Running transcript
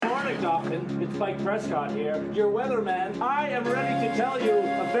Dauphin. It's Mike Prescott here, your weatherman. I am ready to tell you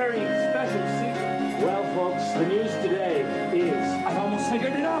a very special secret. Well, folks, the news today is I've almost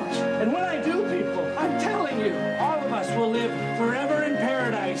figured it out. And when I do, people, I'm telling you, all of us will live forever in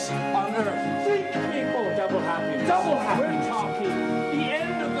paradise on Earth. Think, people. Double happiness. Double happiness. We're talking the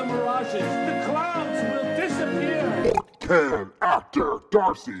end of the mirages. The clouds will disappear. What can actor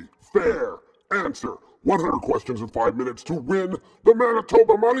Darcy Fehr answer 100 questions in 5 minutes to win the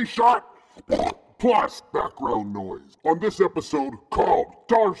Manitoba Money Shot? Plus background noise on this episode called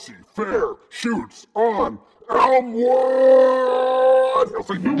Darcy Fehr Shoots on ELMWOOD.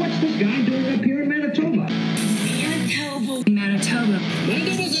 Now what's this guy doing up here in Manitoba? Manitoba.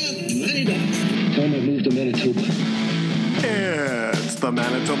 Tell him I moved to Manitoba. It's the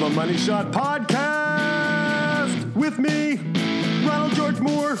Manitoba Money Shot Podcast with me, Ronald George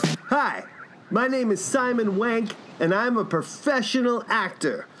Moore. Hi, my name is Simon Wank, and I'm a professional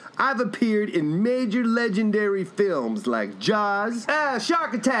actor. I've appeared in major legendary films like Jaws,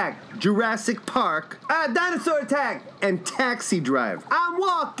 Shark Attack, Jurassic Park, Dinosaur Attack, and Taxi Driver. I'm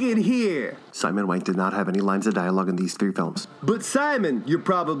walking here. Simon Wank did not have any lines of dialogue in these 3 films. But Simon, you're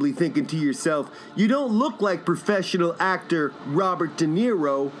probably thinking to yourself, you don't look like professional actor Robert De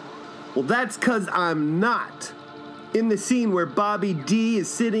Niro. Well, that's 'cause I'm not. In the scene where Bobby D is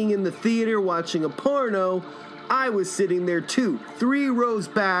sitting in the theater watching a porno, I was sitting there too, 3 rows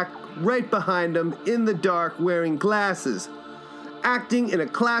back, right behind him, in the dark, wearing glasses, acting in a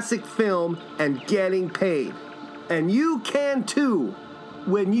classic film and getting paid. And you can too,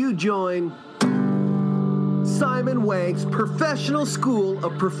 when you join Simon Wank's Professional School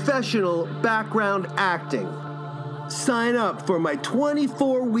of Professional Background Acting. Sign up for my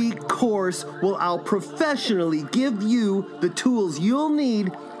 24-week course where I'll professionally give you the tools you'll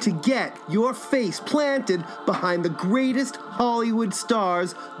need to get your face planted behind the greatest Hollywood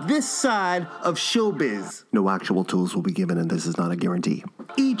stars this side of showbiz. No actual tools will be given, and this is not a guarantee.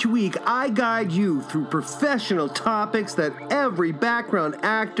 Each week, I guide you through professional topics that every background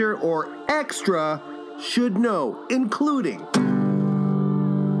actor or extra should know, including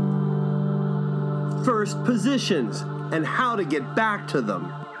first positions and how to get back to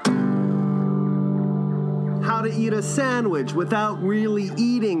them, how to eat a sandwich without really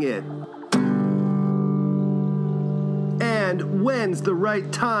eating it, and when's the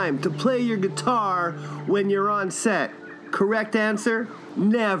right time to play your guitar when you're on set. Correct answer?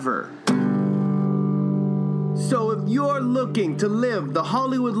 Never. So if you're looking to live the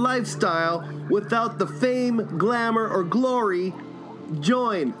Hollywood lifestyle without the fame, glamour, or glory,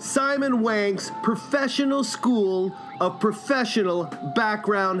 join Simon Wank's Professional School of Professional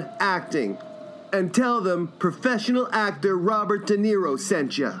Background Acting. And tell them professional actor Robert De Niro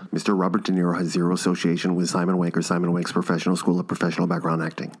sent you. Mr. Robert De Niro has zero association with Simon Wank or Simon Wank's Professional School of Professional Background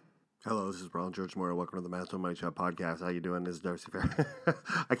Acting. Hello, this is Ronald George Moore. Welcome to the Manitoba Money Shot Podcast. How you doing? This is Darcy Fehr.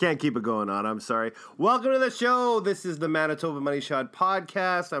 I can't keep it going on. I'm sorry. Welcome to the show. This is the Manitoba Money Shot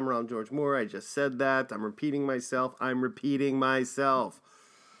Podcast. I'm Ronald George Moore. I just said that. I'm repeating myself.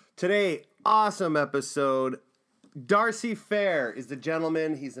 Today, awesome episode. Darcy Fehr is the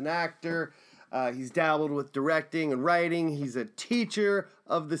gentleman. He's an actor. He's dabbled with directing and writing. He's a teacher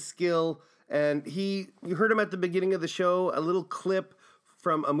of the skill. And you heard him at the beginning of the show, a little clip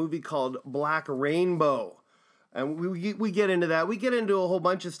from a movie called Black Rainbow. And we get into that. We get into a whole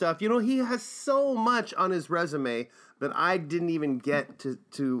bunch of stuff. You know, he has so much on his resume that I didn't even get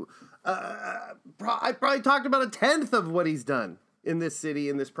to I probably talked about 1/10 of what he's done in this city,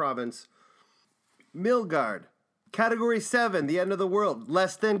 in this province. Milgard, Category 7, The End of the World,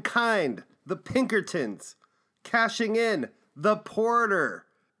 Less Than Kind, The Pinkertons, Cashing In, The Porter.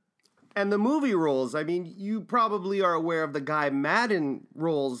 And the movie roles, I mean, you probably are aware of the Guy Madden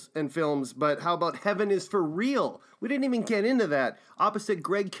roles and films, but how about Heaven is for Real? We didn't even get into that, opposite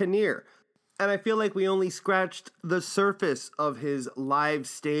Greg Kinnear. And I feel like we only scratched the surface of his live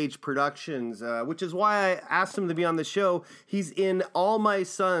stage productions, which is why I asked him to be on the show. He's in All My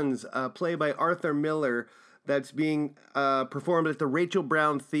Sons, play by Arthur Miller, that's being performed at the Rachel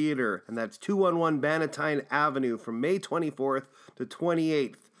Brown Theater, and that's 211 Bannatyne Avenue from May 24th to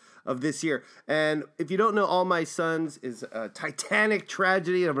 28th of this year. And if you don't know, All My Sons is a titanic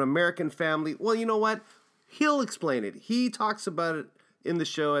tragedy of an American family. Well, you know what? He'll explain it. He talks about it in the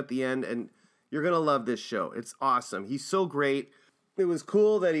show at the end, and you're going to love this show. It's awesome. He's so great. It was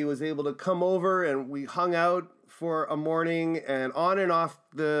cool that he was able to come over and we hung out for a morning and on and off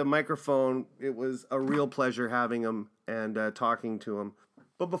the microphone. It was a real pleasure having him and talking to him.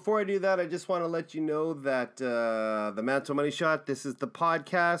 But before I do that, I just want to let you know that the Manitoba Money Shot, this is the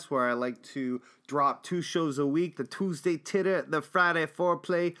podcast where I like to drop 2 shows a week, the Tuesday Titter, the Friday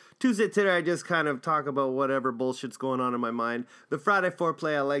Foreplay. Tuesday Titter, I just kind of talk about whatever bullshit's going on in my mind. The Friday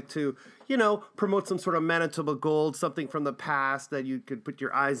Foreplay, I like to, promote some sort of Manitoba gold, something from the past that you could put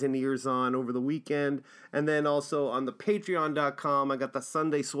your eyes and ears on over the weekend. And then also on the Patreon.com, I got the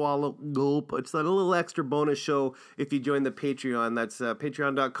Sunday Swallow Gulp. It's a little extra bonus show if you join the Patreon. That's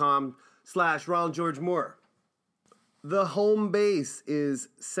patreon.com/Ronald George Moore. The home base is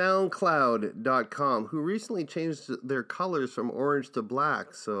SoundCloud.com, who recently changed their colors from orange to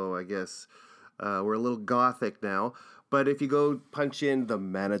black. So I guess we're a little gothic now. But if you go punch in the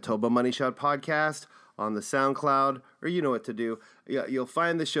Manitoba Money Shot podcast on the SoundCloud, or you know what to do, you'll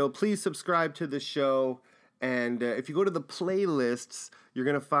find the show. Please subscribe to the show. And if you go to the playlists, you're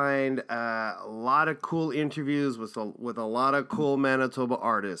going to find a lot of cool interviews with a lot of cool Manitoba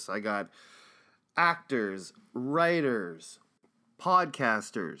artists. I got actors, writers,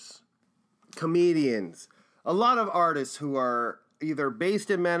 podcasters, comedians, a lot of artists who are either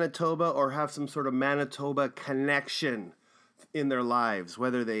based in Manitoba or have some sort of Manitoba connection in their lives,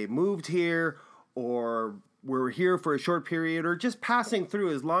 whether they moved here or were here for a short period or just passing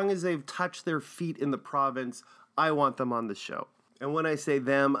through. As long as they've touched their feet in the province, I want them on the show. And when I say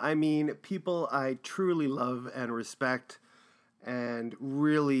them, I mean people I truly love and respect and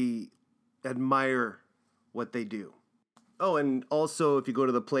really admire what they do. Oh, and also, if you go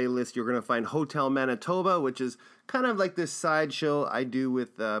to the playlist, you're going to find Hotel Manitoba, which is kind of like this sideshow I do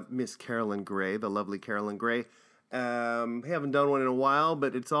with Miss Carolyn Gray, the lovely Carolyn Gray. Haven't done one in a while,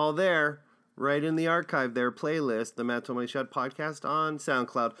 but it's all there, right in the archive there, playlist, the Manitoba Money Shot podcast on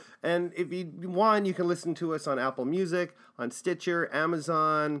SoundCloud. And if you want, you can listen to us on Apple Music, on Stitcher,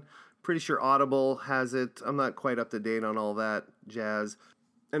 Amazon, pretty sure Audible has it. I'm not quite up to date on all that jazz.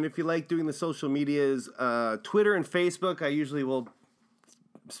 And if you like doing the social medias, Twitter and Facebook, I usually will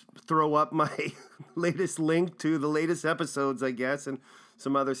throw up my latest link to the latest episodes, I guess, and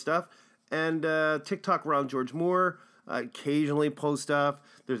some other stuff. And TikTok, Ron George Moore. I occasionally post stuff.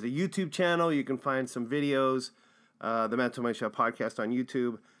 There's a YouTube channel. You can find some videos. The Manitoba Money Shot podcast on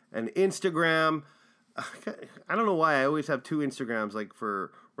YouTube. And Instagram. I don't know why I always have 2 Instagrams, like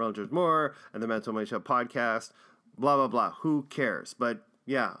for Ron George Moore and the Manitoba Money Shot podcast. Blah, blah, blah. Who cares? But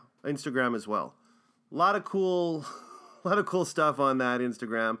yeah, Instagram as well. A lot of cool stuff on that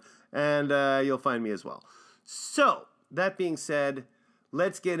Instagram, and you'll find me as well. So, that being said,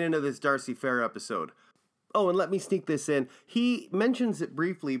 let's get into this Darcy FEHR episode. Oh, and let me sneak this in. He mentions it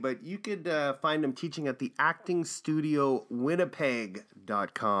briefly, but you could find him teaching at the Acting Studio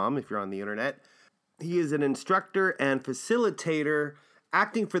Winnipeg.com if you're on the internet. He is an instructor and facilitator,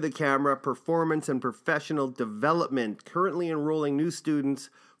 acting for the camera, performance, and professional development, currently enrolling new students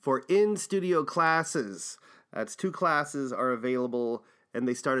for in-studio classes. That's 2 classes are available, and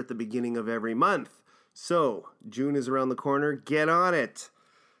they start at the beginning of every month. So, June is around the corner. Get on it.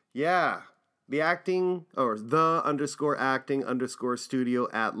 Yeah, the acting, or the_acting_studio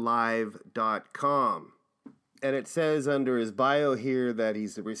at live.com. And it says under his bio here that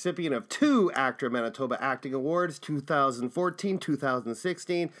he's the recipient of 2 Actor Manitoba Acting Awards, 2014,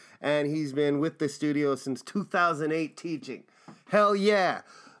 2016, and he's been with the studio since 2008 teaching. Hell yeah.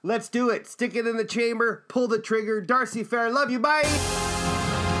 Let's do it. Stick it in the chamber, pull the trigger. Darcy FEHR, love you, bye!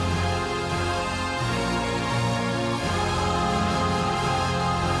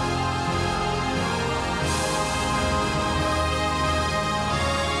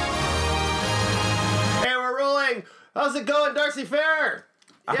 How's it going, Darcy FEHR?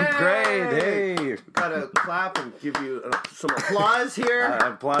 I'm great. Hey. Gotta clap and give you some applause here. I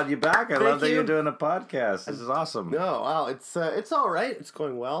applaud you back. I love that you're doing a podcast. This is awesome. No, wow, it's all right. It's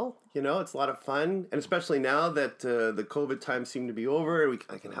going well. It's a lot of fun, and especially now that the COVID times seem to be over,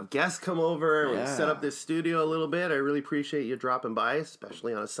 I can have guests come over. We set up this studio a little bit. I really appreciate you dropping by,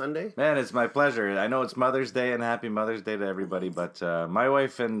 especially on a Sunday. Man, it's my pleasure. I know it's Mother's Day, and happy Mother's Day to everybody. But my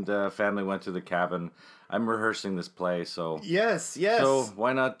wife and family went to the cabin. I'm rehearsing this play, so... Yes. So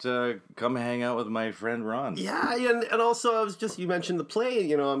why not come hang out with my friend Ron? Yeah, and also you mentioned the play.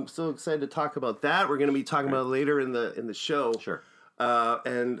 I'm so excited to talk about that. We're going to be talking about it later in the show. Sure.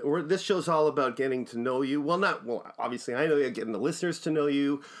 This show's all about getting to know you. Obviously I know you, getting the listeners to know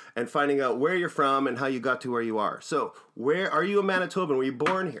you and finding out where you're from and how you got to where you are. So, where are you a Manitoban? Were you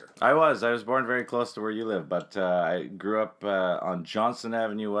born here? I was born very close to where you live, but I grew up on Johnson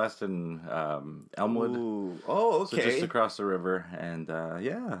Avenue West in Elmwood. Ooh. Oh, okay. So just across the river, and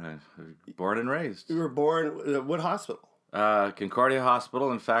born and raised. You were born, what hospital? Concordia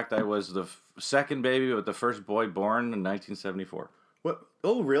Hospital. In fact, I was the second baby, but the first boy born in 1974. What?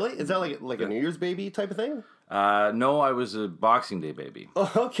 Oh, really? Is that like a New Year's baby type of thing? No, I was a Boxing Day baby.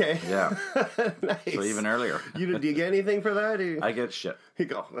 Oh, okay. Yeah. Nice. So even earlier. Do you get anything for that? I get shit. You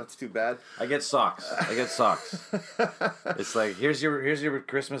go. That's too bad. I get socks. It's like, here's your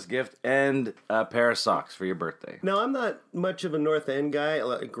Christmas gift and a pair of socks for your birthday. Now, I'm not much of a North End guy.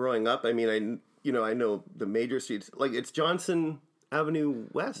 Like, growing up, I mean, I know the major streets. Like, it's Johnson Avenue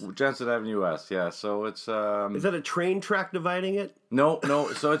West. Johnson Avenue West, yeah. So it's Is that a train track dividing it? no.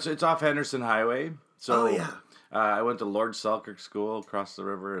 So it's off Henderson Highway. So Oh, yeah. I went to Lord Selkirk School across the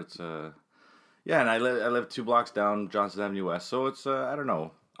river. It's yeah, and I live 2 blocks down Johnson Avenue West. So it's I don't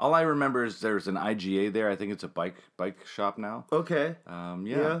know. All I remember is there's an IGA there. I think it's a bike shop now. Okay.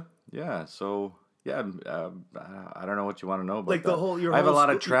 Yeah. So yeah, I don't know what you want to know about Like that. your I have a whole lot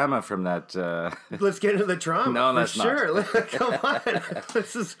of trauma from that. Let's get into the trauma. No, that's for not. sure. Come on.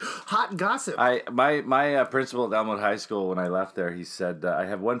 This is hot gossip. My principal at Elmwood High School, when I left there, he said, I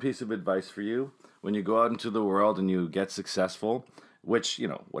have one piece of advice for you. When you go out into the world and you get successful, which,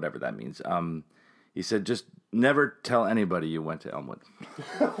 whatever that means, he said, just never tell anybody you went to Elmwood.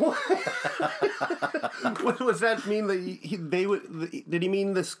 What does that mean? That they would? Did he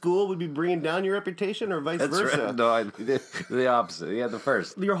mean the school would be bringing down your reputation, or vice versa? Right. No, the opposite. Yeah, the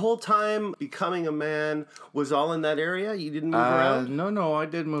first. Your whole time becoming a man was all in that area. You didn't move around. No, I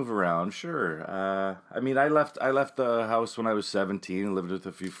did move around. Sure. I mean, I left the house when I was 17. Lived with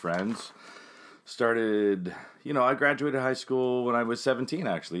a few friends. Started. I graduated high school when I was 17.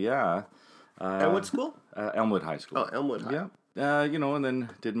 Actually, yeah. At what school? Elmwood High School. Oh, Elmwood High. Yeah. And then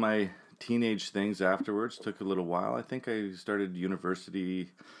did my teenage things afterwards. Took a little while. I think I started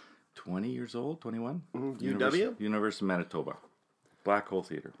university 20 years old, 21. UW? University of Manitoba. Black Hole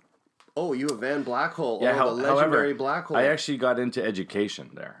Theatre. Oh, U of N Black Hole. Yeah, the legendary however, Black Hole. I actually got into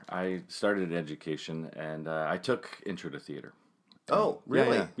education there. I started education, and I took intro to theater. Oh,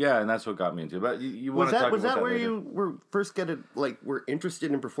 really? Yeah, and that's what got me into it. But you want to talk about that Was that where later. you were first were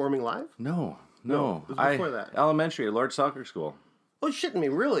interested in performing live? No. It was before that. Elementary at Lord Selkirk School. Oh, shitting me,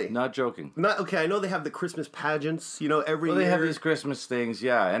 really? Not joking. Okay, I know they have the Christmas pageants, every year. They have these Christmas things,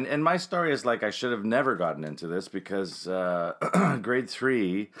 yeah. And my story is like I should have never gotten into this because grade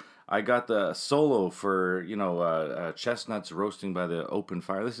 3, I got the solo for, chestnuts roasting by the open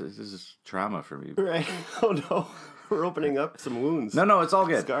fire. This is trauma for me. Right. Oh, no. We're opening up some wounds. No, it's all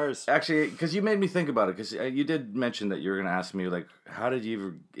good. Scars. Actually, because you made me think about it, because you did mention that you were going to ask me, like, how did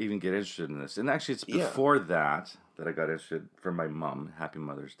you even get interested in this? And actually, it's before that I got interested from my mom. Happy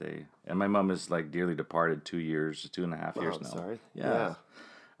Mother's Day. And my mom is, like, dearly departed 2.5 years now. Sorry. Yeah.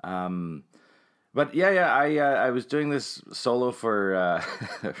 But I was doing this solo for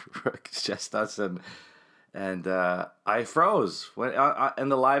chestnuts and I froze when in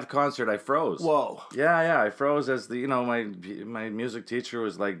the live concert. I froze. Whoa. Yeah, I froze as the my music teacher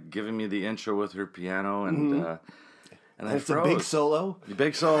was like giving me the intro with her piano and I It's froze. a big solo.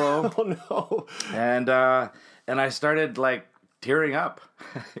 Big solo. Oh no. And I started like tearing up.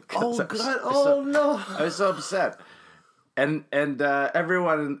 Oh God. No. I was so upset. And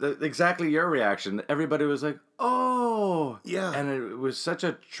everyone, exactly your reaction. Everybody was like, "Oh, yeah." And it was such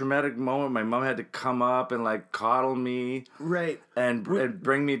a traumatic moment. My mom had to come up and like coddle me, right, and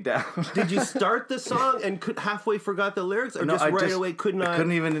bring me down. Did you start the song and halfway forgot the lyrics, or away could not? I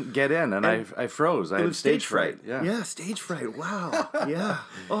couldn't even get in, and I froze. I had stage fright. Yeah, stage fright. Wow. Yeah.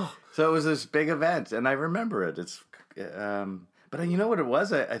 Oh. So it was this big event, and I remember it. It's, but you know what it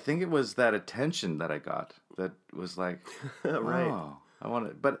was? I think it was that attention that I got. That was like, right. Oh, I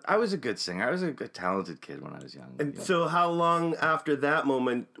wanted, but I was a good singer. I was a talented kid when I was young. And so, how long after that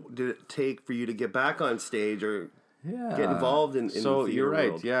moment did it take for you to get back on stage or get involved in so the theater you're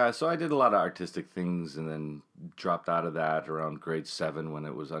right, world? yeah. So I did a lot of artistic things, and then dropped out of that around grade 7 when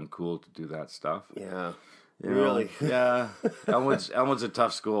it was uncool to do that stuff. Yeah, Really? Yeah. Elmwood's a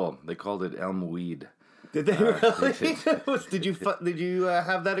tough school. They called it ELMWOOD. Did they really? Did you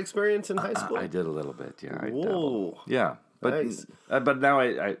have that experience in high school? I did a little bit, yeah. Whoa. Yeah. But Nice. But now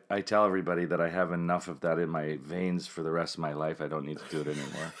I tell everybody that I have enough of that in my veins for the rest of my life. I don't need to do it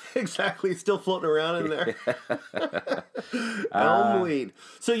anymore. Exactly, still floating around in there. Elmweed.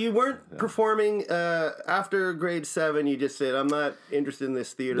 So you weren't performing after grade 7. You just said, "I'm not interested in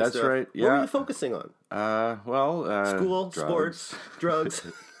this theater That's stuff." right, What were yeah. you focusing on? School, School, sports, drugs.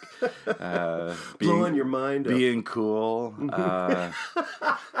 Blowing your mind up. being cool.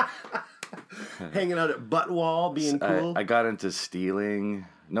 Hanging out at butt wall, being cool. I got into stealing.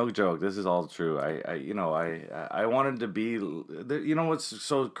 No joke. This is all true. I wanted to be. What's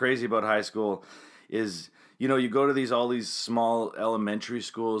so crazy about high school is you know, you go to all these small elementary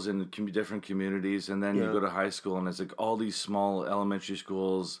schools in different communities, and then you go to high school, and it's like all these small elementary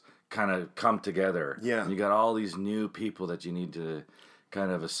schools kind of come together. Yeah. And you got all these new people that you need to kind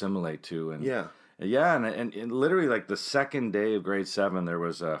of assimilate to. And Yeah. Yeah, and literally like the second day of grade 7, there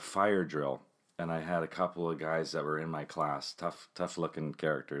was a fire drill. And I had a couple of guys that were in my class, tough looking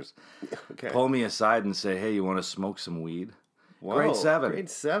characters, pull me aside and say, "Hey, you want to smoke some weed?" Whoa, Grade 7. Grade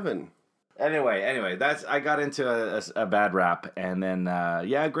 7. Anyway, I got into a bad rap, and then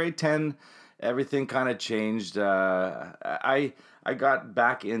grade 10, everything kind of changed. I got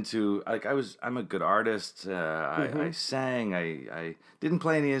back into, like, I'm a good artist. I sang. I didn't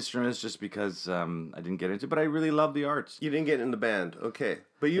play any instruments just because I didn't get into it, but I really love the arts. You didn't get in the band, okay.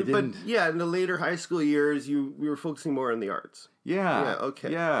 But in the later high school years, we were focusing more on the arts. Yeah. Yeah,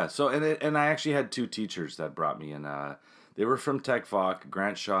 okay. Yeah. So, and I actually had 2 teachers that brought me in. They were from Tech Voc,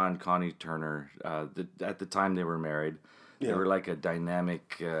 Grant Shaw and Connie Turner. At the time they were married. They were like a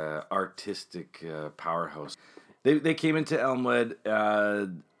dynamic, artistic powerhouse. They came into Elmwood.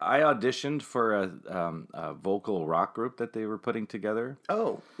 I auditioned for a vocal rock group that they were putting together.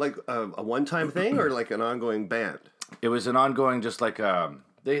 Oh, like a one-time thing or like an ongoing band? It was an ongoing, just like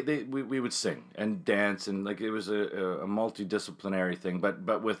we would sing and dance, and like it was a multidisciplinary thing,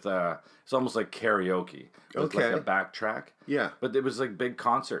 but with it's almost like karaoke with like a backtrack. Yeah, but it was like big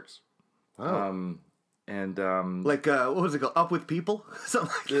concerts. Oh. Like what was it called? Up with People?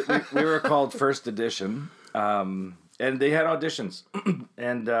 Something like that. we were called First Edition. And they had auditions.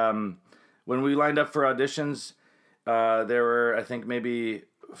 And when we lined up for auditions, there were, I think, maybe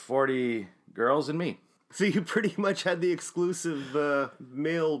 40 girls and me. So you pretty much had the exclusive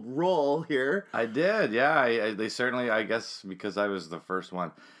male role here. I did, yeah. They certainly, I guess, because I was the first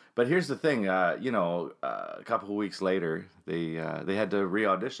one. But here's the thing, a couple of weeks later, they had to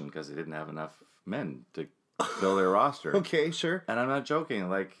re-audition because they didn't have enough men to fill their roster. Okay, sure. And I'm not joking.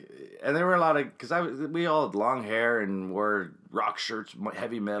 Like, and there were a lot of, because we all had long hair and wore rock shirts,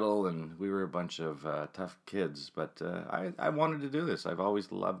 heavy metal, and we were a bunch of tough kids. But I wanted to do this. I've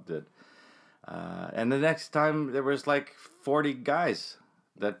always loved it. And the next time there was like 40 guys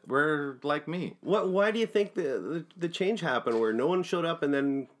that were like me. Why do you think the change happened where no one showed up and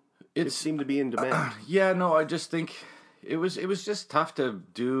then it seemed to be in demand? I just think it was just tough to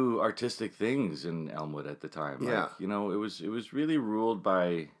do artistic things in Elmwood at the time. Yeah. Like, it was really ruled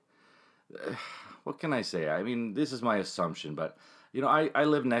by what can I say? I mean, this is my assumption, but I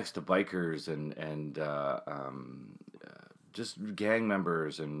live next to bikers and just gang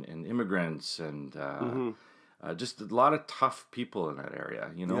members and immigrants and just a lot of tough people in that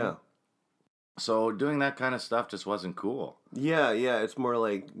area, Yeah. So doing that kind of stuff just wasn't cool. Yeah. It's more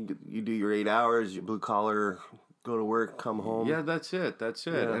like you do your 8 hours, your blue collar, go to work, come home. Yeah, that's it.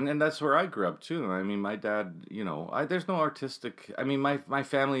 Yeah. And that's where I grew up too. I mean, my dad, there's no artistic. I mean, my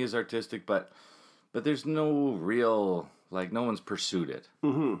family is artistic, but there's no real, like, no one's pursued it.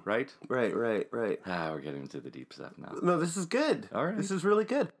 Mm-hmm. Right? Right. We're getting into the deep stuff now. No, this is good. All right. This is really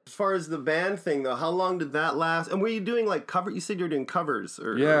good. As far as the band thing, though, how long did that last? And were you doing, like, you said you were doing covers?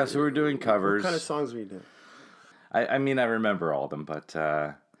 So we're doing covers. What kind of songs were you doing? I mean, I remember all of them, but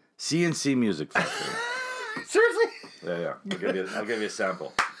CNC Music Factory. Seriously? Yeah. I'll give you a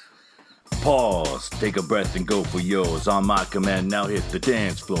sample. Pause, take a breath and go for yours. On my command, now hit the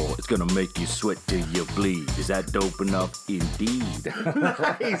dance floor. It's gonna make you sweat till you bleed. Is that dope enough? Indeed.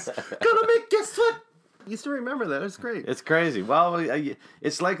 Nice. Gonna make you sweat. You still remember that? It's great. It's crazy. Well,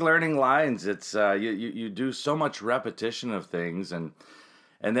 it's like learning lines. It's you do so much repetition of things, and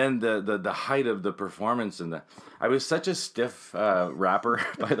then the height of the performance I was such a stiff rapper,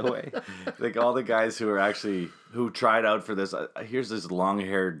 by the way. Like all the guys who tried out for this. Here's this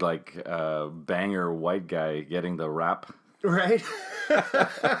long-haired banger white guy getting the rap. Right.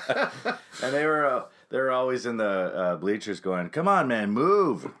 And they were always in the bleachers going, "Come on, man,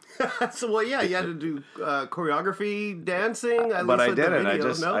 move." So you had to do choreography, dancing. But I didn't.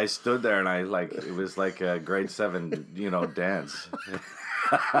 I stood there and it was like a grade 7 dance.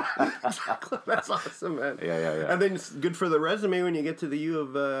 That's awesome, man. Yeah. And then it's good for the resume when you get to the U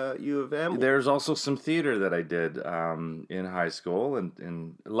of M. There's also some theater that I did in high school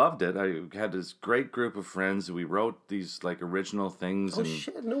and loved it. I had this great group of friends. We wrote these original things. Oh, and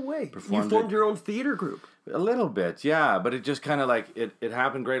shit, no way. You formed it. your own theater group. A little bit, yeah. But it just kind of it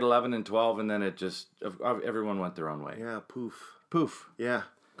happened grade 11 and 12, and then it just, everyone went their own way. Yeah, poof. Yeah,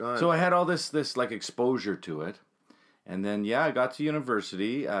 gone. So I had all this exposure to it. And then, I got to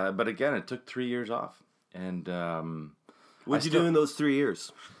university, but again, it took 3 years off. And what'd you do in those 3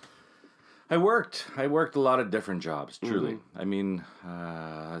 years? I worked a lot of different jobs, truly. I mean,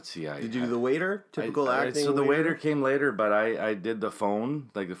 let's see. Did you do the waiter? Typical acting. So the waiter came later, but I did the phone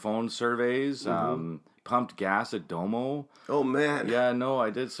surveys, pumped gas at Domo. Oh, man. Yeah, no, I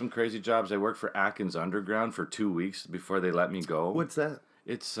did some crazy jobs. I worked for Atkins Underground for 2 weeks before they let me go. What's that?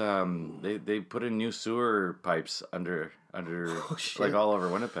 It's they put in new sewer pipes under like all over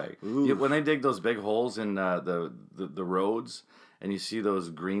Winnipeg. When they dig those big holes in the roads, and you see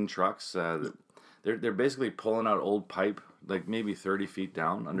those green trucks, they're basically pulling out old pipe, like maybe 30 feet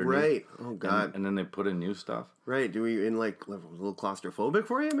down underneath. Right. Oh God. And then they put in new stuff. Right. Do we in like a little claustrophobic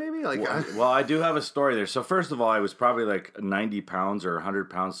for you? Maybe like. Well, I do have a story there. So first of all, I was probably like 90 pounds or 100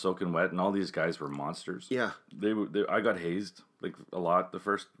 pounds soaking wet, and all these guys were monsters. Yeah. I got hazed like a lot the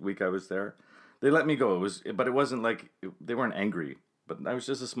first week I was there. They let me go. But it wasn't like they weren't angry. But I was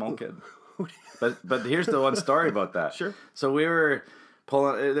just a small kid. But here's the one story about that. Sure. So we were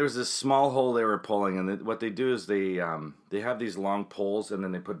pulling. There was this small hole they were pulling, and what they do is they have these long poles, and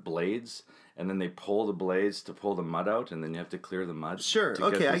then they put blades, and then they pull the blades to pull the mud out, and then you have to clear the mud. Sure.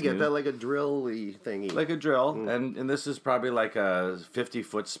 Okay, I get that, like a drill-y thingy. Like a drill, and this is probably like a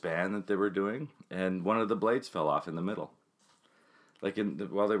 50-foot span that they were doing, and one of the blades fell off in the middle. Like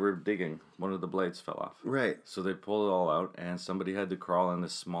while they were digging, one of the blades fell off. Right. So they pulled it all out, and somebody had to crawl in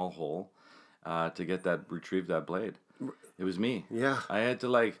this small hole to retrieve that blade. It was me. Yeah. I had to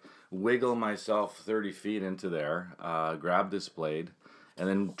like wiggle myself 30 feet into there, grab this blade, and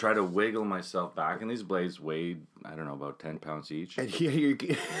then try to wiggle myself back. And these blades weighed, I don't know, about 10 pounds each. And you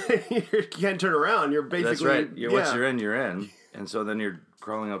can't turn around. You're basically. That's right. Once you're in, you're in. And so then you're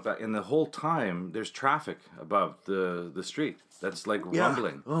crawling up back. And the whole time, there's traffic above the street. That's like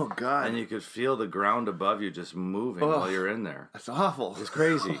rumbling. Oh, God. And you could feel the ground above you just moving while you're in there. That's awful. It's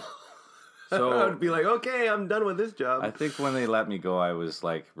crazy. So I would be like, okay, I'm done with this job. I think when they let me go, I was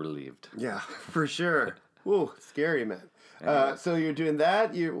like relieved. Yeah, for sure. Ooh, scary, man. So you're doing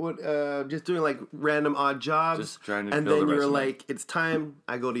that. You're just doing like random odd jobs. Just trying to and build then a you're resume. like, it's time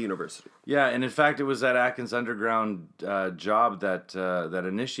I go to university. Yeah, and in fact, it was that Atkins Underground job that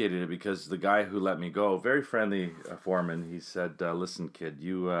initiated it, because the guy who let me go, very friendly foreman, he said, "Listen, kid,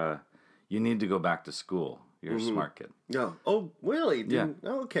 you need to go back to school. You're a smart kid." No. Oh, really? Yeah.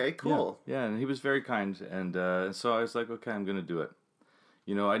 Oh, okay, cool. Yeah, and he was very kind, and so I was like, okay, I'm going to do it.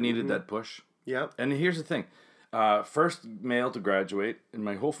 You know, I needed that push. Yep. And here's the thing. First male to graduate in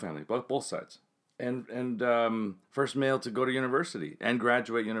my whole family, both sides. And first male to go to university and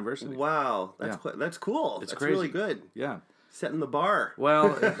graduate university. Wow, that's cool. It's that's crazy. really good. Yeah. Setting the bar.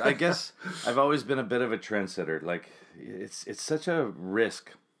 Well, I guess I've always been a bit of a trendsetter. Like, it's such a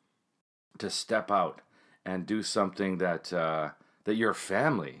risk to step out and do something that your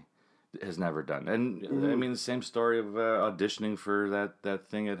family has never done. And I mean, the same story of auditioning for that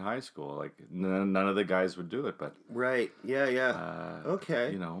thing at high school. Like, none of the guys would do it, but Right. Yeah.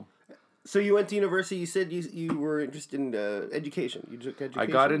 Okay. you know, So you went to university. You said you were interested in education. You took education.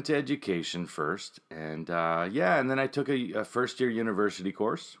 I got into education first, and and then I took a first-year university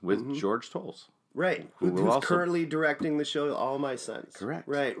course with George Tolles. Right. will Who's also- currently directing the show All My Sons. Correct.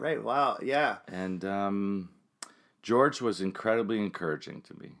 Right. Wow. Yeah. And George was incredibly encouraging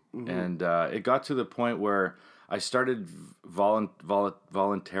to me. And it got to the point where I started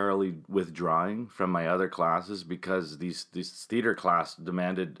voluntarily withdrawing from my other classes, because these theater class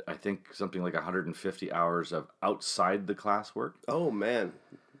demanded, I think, something like 150 hours of outside the class work. Oh, man.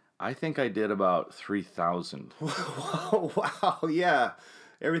 I think I did about 3,000. Oh, wow. Yeah.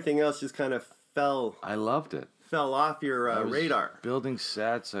 Everything else just kind of fell I loved it. off your I was radar. building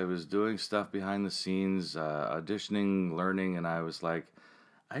sets. I was doing stuff behind the scenes, auditioning, learning, and I was like,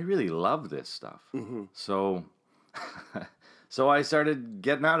 I really love this stuff. So I started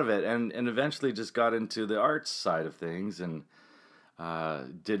getting out of it, and eventually just got into the arts side of things, and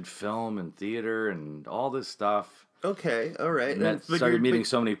did film and theater and all this stuff. Okay. All right. Started meeting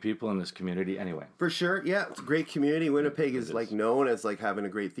so many people in this community. Anyway. For sure, yeah, it's a great community. Winnipeg is like known as like having a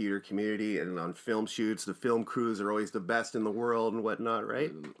great theater community, and on film shoots, the film crews are always the best in the world and whatnot,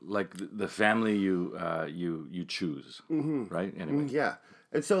 right? Like the family you choose, right? Anyway. Yeah,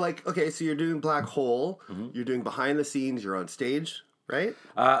 and so like, okay, so you're doing Black Hole, you're doing behind the scenes, you're on stage, right?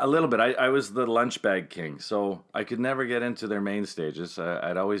 A little bit. I was the lunch bag king, so I could never get into their main stages.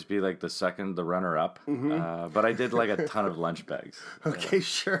 I'd always be like the runner-up. But I did like a ton of lunch bags. Okay,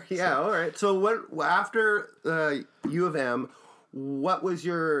 sure, yeah, all right. So what after U of M? What was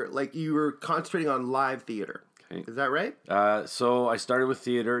your, like, you were concentrating on live theater? Okay. Is that right? So I started with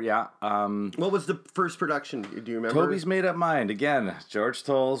theater, yeah. What was the first production? Do you remember? Toby's Made Up Mind. Again, George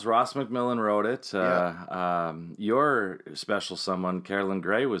Tolles, Ross McMillan wrote it. Your special someone, Carolyn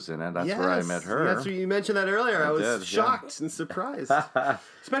Gray, was in it. That's where I met her. That's you mentioned that earlier. I was shocked and surprised.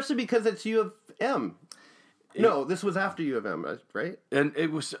 Especially because it's U of M. No, this was after U of M, right? And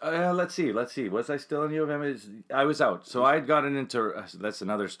it was, let's see. Was I still in U of M? I was out. So I had gotten into, that's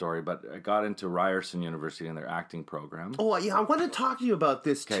another story, but I got into Ryerson University in their acting program. Oh, yeah, I want to talk to you about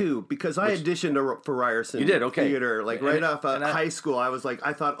this, too, because I auditioned for Ryerson Theater, right off high school. I was like,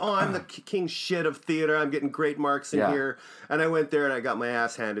 I thought, I'm the king shit of theater. I'm getting great marks in here. And I went there and I got my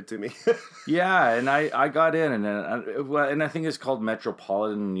ass handed to me. Yeah, and I got in, and I think it's called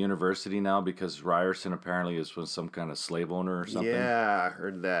Metropolitan University now because Ryerson apparently was some kind of slave owner or something. Yeah, I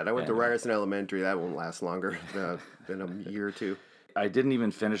heard that. I went to Ryerson Elementary. That won't last longer than a year or two. I didn't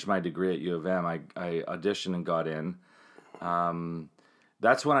even finish my degree at U of M. I auditioned and got in.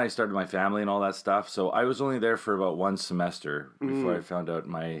 That's when I started my family and all that stuff. So I was only there for about one semester before I found out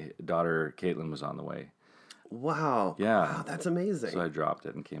my daughter Caitlin was on the way. Wow. Yeah. Wow, that's amazing. So I dropped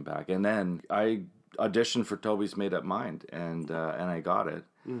it and came back. And then I auditioned for Toby's Made Up Mind, and I got it.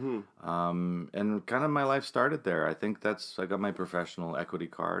 Mm-hmm. And kind of my life started there. I think I got my professional equity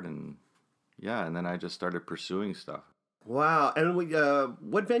card, and then I just started pursuing stuff. Wow. And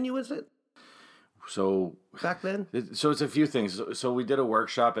what venue was it? So back then? So it's a few things. So we did a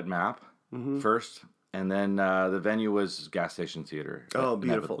workshop at MAP first, and then the venue was Gas Station Theater. Oh,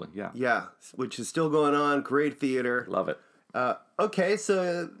 beautiful. Yeah. Yeah, which is still going on. Great theater. Love it. Okay,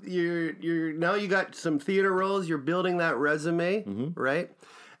 so you're now you got some theater roles. You're building that resume, right?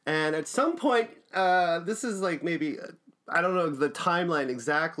 And at some point, this is like maybe I don't know the timeline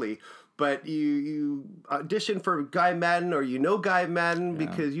exactly, but you auditioned for Guy Madden, or Guy Madden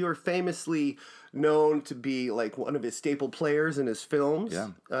because you are famously known to be like one of his staple players in his films.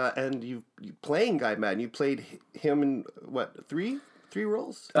 Yeah. And you playing Guy Madden, you played him in what three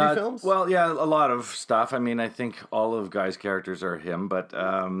roles? Three films? Well, yeah, a lot of stuff. I mean, I think all of Guy's characters are him, but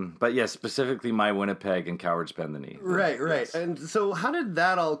yes, specifically My Winnipeg and Cowards Bend the Knee. Right. Yes. And so how did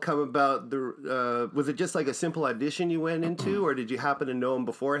that all come about? Was it just like a simple audition you went into, or did you happen to know him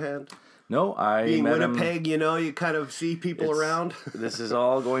beforehand? No, I Being met Winnipeg, him. You kind of see people around. This is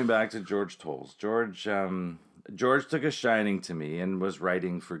all going back to George Tolles. George took a shining to me and was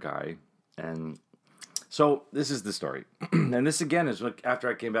writing for Guy, and so this is the story. And this again is after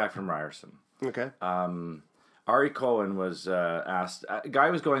I came back from Ryerson. Okay. Ari Cohen was asked.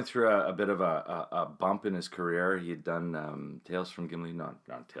 Guy was going through a bit of a bump in his career. He had done Tales from Gimli. Not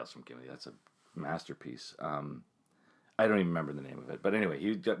Tales from Gimli. That's a masterpiece. I don't even remember the name of it. But anyway,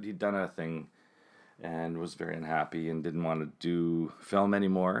 he'd done a thing and was very unhappy and didn't want to do film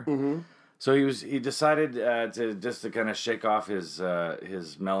anymore. Mm-hmm. So he decided to kind of shake off his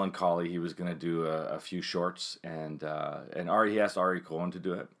melancholy. He was going to do a few shorts, and he asked Ari Cohen to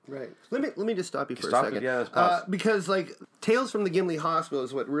do it. Right. Let me just stop you for a second. Yeah, that's possible. Because like Tales from the Gimli Hospital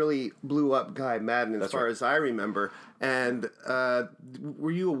is what really blew up Guy Madden as far as I remember. And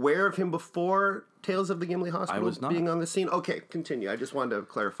were you aware of him before Tales of the Gimli Hospital I was not. being on the scene? Okay, continue. I just wanted to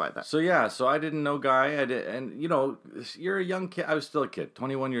clarify that. So I didn't know Guy. And you're a young kid. I was still a kid,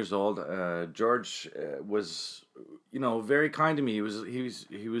 21 years old. George was, very kind to me. He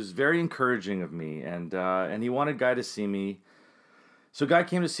was very encouraging of me, and he wanted Guy to see me. So Guy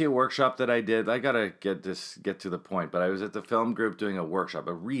came to see a workshop that I did. I gotta get to the point, but I was at the film group doing a workshop,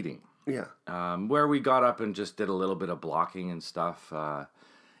 a reading. Yeah. Where we got up and just did a little bit of blocking and stuff.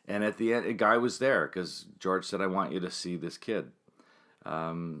 And at the end, a guy was there because George said, "I want you to see this kid."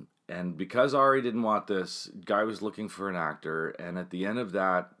 And because Ari didn't want this, Guy was looking for an actor. And at the end of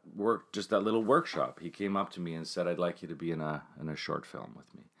that just that little workshop, he came up to me and said, "I'd like you to be in a short film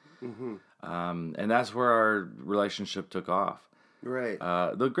with me." Mm-hmm. And that's where our relationship took off. Right.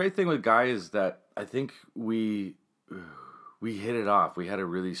 The great thing with Guy is that I think we hit it off. We had a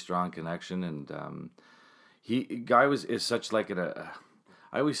really strong connection, and Guy is such like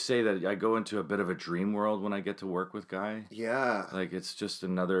I always say that I go into a bit of a dream world when I get to work with Guy. Yeah. Like it's just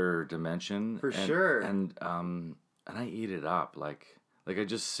another dimension. For sure. And I eat it up. Like I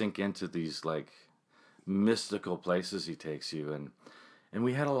just sink into these like mystical places he takes you, and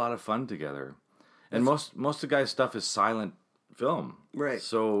we had a lot of fun together. And most of Guy's stuff is silent film. Right.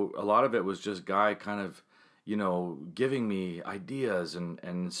 So a lot of it was just Guy kind of, giving me ideas and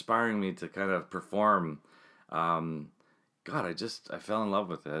inspiring me to kind of perform. God, I fell in love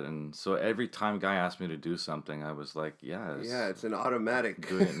with it, and so every time Guy asked me to do something, I was like, it's an automatic.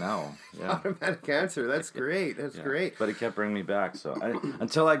 Doing it now. Yeah. Automatic answer. That's great. That's great. But it kept bringing me back. So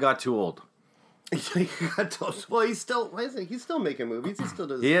until I got too old. Well, he's still making movies. He still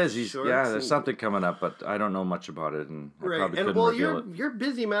does. He is. There's something coming up, but I don't know much about it, and I right. probably And couldn't well, reveal it. you're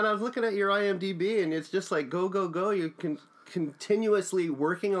busy, man. I was looking at your IMDb, and it's just like go, go, go. You can continuously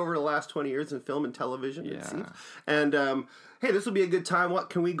working over the last 20 years in film and television. It seems. And hey, this will be a good time. What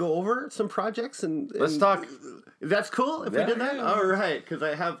can we go over some projects and let's talk. That's cool if we did that. Yeah. All right, because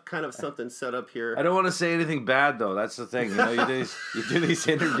I have kind of something set up here. I don't want to say anything bad though. That's the thing. You know, you do these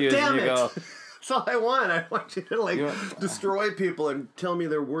interviews Damn and you it. go. That's all I want. I want you to destroy people and tell me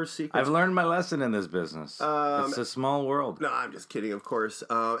their worst secrets. I've learned my lesson in this business. It's a small world. No, I'm just kidding, of course.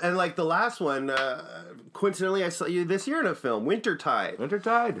 And like the last one, coincidentally, I saw you this year in a film,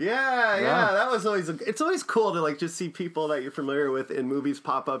 Wintertide. Yeah. That was always. It's always cool to like just see people that you're familiar with in movies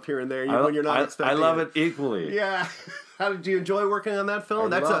pop up here and there. When you're not expecting. I love it equally. Yeah. How did you enjoy working on that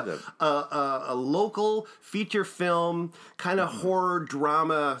film? That's loved it. a local feature film, kind of horror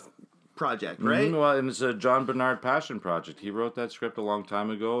drama project, right? Mm-hmm. Well, and it's a John Bernard passion project. He wrote that script a long time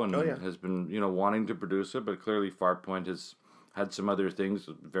ago and has been, wanting to produce it, but clearly Farpoint has had some other things,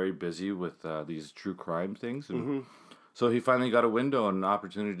 very busy with these true crime things. And so he finally got a window and an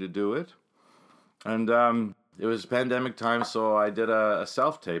opportunity to do it. And it was pandemic time, so I did a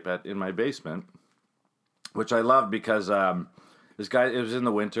self-tape in my basement, which I loved because this guy, it was in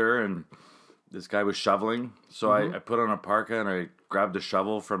the winter, and this guy was shoveling. So I put on a parka and I grabbed a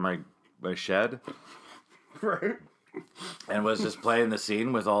shovel from my shed, Right. and was just playing the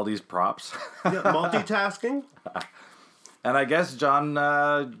scene with all these props. Multitasking. And I guess John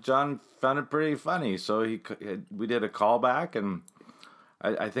found it pretty funny, so we did a callback, and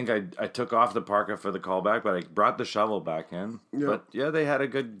I think I took off the parka for the callback, but I brought the shovel back in. Yeah. But yeah, they had a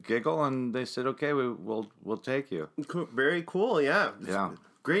good giggle, and they said, "Okay, we'll take you." Cool. Very cool. Yeah. Yeah.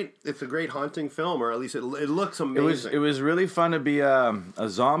 Great. It's a great haunting film, or at least it looks amazing. It was really fun to be a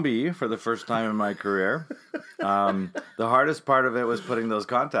zombie for the first time in my career. The hardest part of it was putting those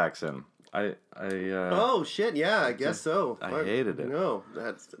contacts in. Oh shit! Yeah, I guess so. I hated it. No,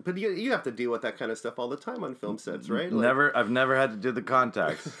 but you have to deal with that kind of stuff all the time on film sets, right? I've never had to do the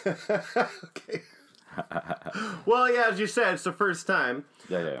contacts. Okay. Well, yeah, as you said, it's the first time.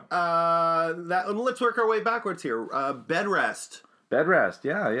 Yeah. Let's work our way backwards here. Bed rest. Bed rest,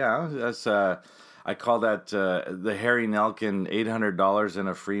 yeah. That's I call that the Harry Nelkin $800 in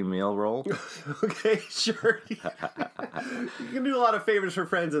a free meal roll. Okay, sure. You can do a lot of favors for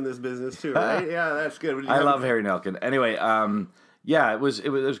friends in this business too, right? Yeah, that's good. I love Harry Nelkin. Anyway, yeah, it was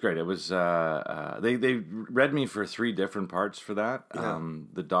great. It was they read me for 3 different parts for that.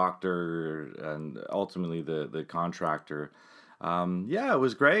 The doctor and ultimately the contractor. Yeah, it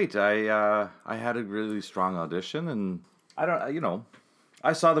was great. I had a really strong audition, and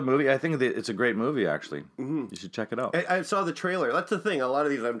I saw the movie. I think it's a great movie, actually. Mm-hmm. You should check it out. I saw the trailer. That's the thing. A lot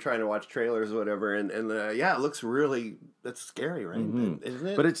of these I'm trying to watch trailers or whatever, and yeah, it looks really, that's scary, right? Mm-hmm. Isn't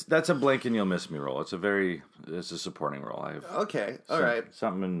it? But that's a blink and you'll miss me role. It's a supporting role. Okay, all right.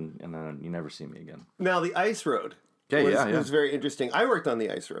 Something, and then you never see me again. Now, the Ice Road. Okay, It was very interesting. I worked on the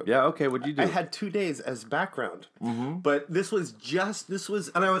Ice Road. Yeah, okay. What'd you do? I had 2 days as background. Mm-hmm. But this was,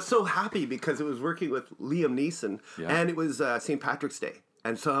 and I was so happy because it was working with Liam Neeson, and it was St. Patrick's Day.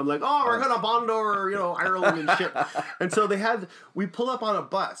 And so I'm like, we're going to bond over, Ireland and shit. And so we pull up on a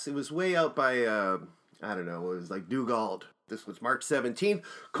bus. It was way out by, I don't know, it was like Dugald. This was March 17th,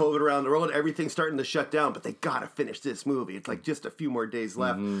 COVID around the world, everything's starting to shut down, but they got to finish this movie. It's like just a few more days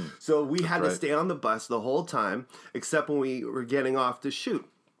left. Mm-hmm. So we had to stay on the bus the whole time, except when we were getting off to shoot.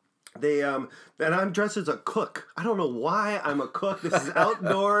 And I'm dressed as a cook. I don't know why I'm a cook. This is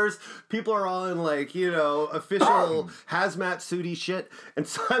outdoors. People are all in official hazmat suity shit. And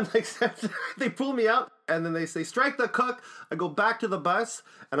so I'm like, they pull me out and then they say, strike the cook. I go back to the bus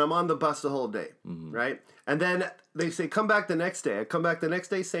and I'm on the bus the whole day. Mm-hmm. Right. And then they say, come back the next day. I come back the next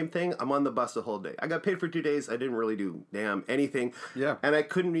day, same thing. I'm on the bus the whole day. I got paid for 2 days. I didn't really do anything. Yeah. And I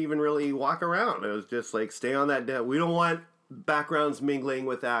couldn't even really walk around. It was just like, stay on that day. We don't want backgrounds mingling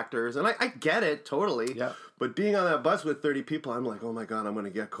with actors, and I get it totally. Yeah. But being on that bus with 30 people, I'm like, oh my god, I'm gonna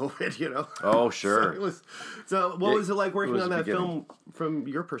get COVID, Oh sure. What was it like working on that film from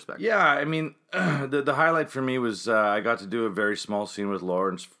your perspective? Yeah, I mean, the highlight for me was I got to do a very small scene with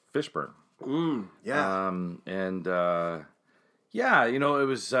Lawrence Fishburne. Yeah. It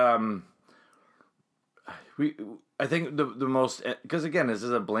was. I think the most, because again, this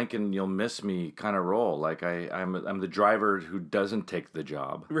is a blink and you'll miss me kind of role. Like I'm the driver who doesn't take the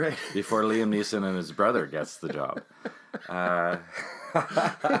job, right? Before Liam Neeson and his brother gets the job.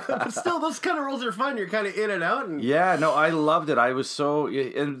 But still, those kind of roles are fun. You're kind of in and out. And Yeah, no, I loved it. I was so,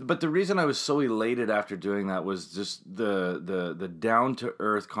 but the reason I was so elated after doing that was just the down to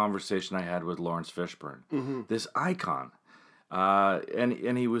earth conversation I had with Lawrence Fishburne, this icon,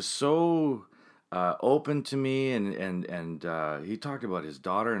 and he was so open to me, and he talked about his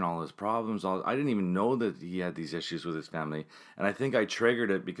daughter and all his problems. I didn't even know that he had these issues with his family, and I think I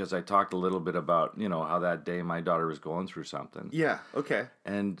triggered it because I talked a little bit about how that day my daughter was going through something. Yeah. Okay.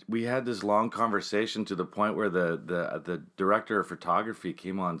 And we had this long conversation to the point where the director of photography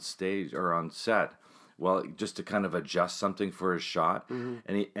came on stage or on set, well, just to kind of adjust something for his shot,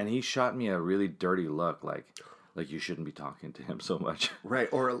 and he shot me a really dirty look, like you shouldn't be talking to him so much. Right,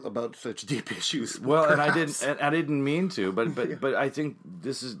 or about such deep issues. Well, perhaps. and I didn't mean to, but I think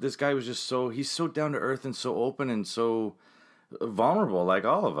this guy was just he's so down to earth and so open and so vulnerable, like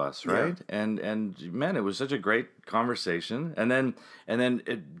all of us, right? Yeah. And man, it was such a great conversation. And then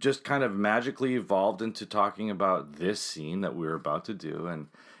it just kind of magically evolved into talking about this scene that we were about to do,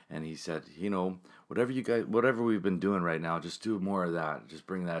 and he said, whatever we've been doing right now, just do more of that. Just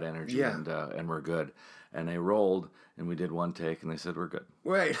bring that energy, and we're good. And they rolled, and we did one take, and they said, we're good.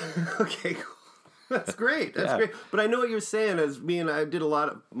 Right. Okay, cool. That's great. That's great. But I know what you're saying. I did a lot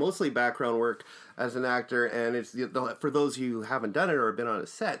of mostly background work as an actor, and it's for those of you who haven't done it or been on a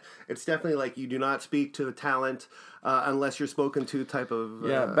set, it's definitely like you do not speak to the talent unless you're spoken to type of...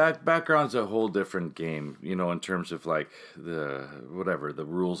 background's a whole different game, in terms of like the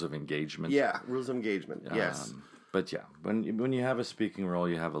rules of engagement. Yeah, rules of engagement, yes. But yeah, when you have a speaking role,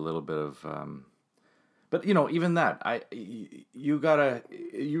 you have a little bit of... But even that, you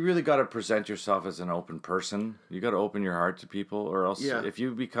really gotta present yourself as an open person. You gotta open your heart to people, or else if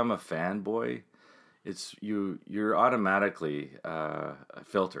you become a fanboy, you're automatically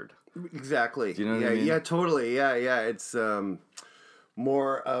filtered. Exactly. Do you know what I mean? Yeah, totally. Yeah. It's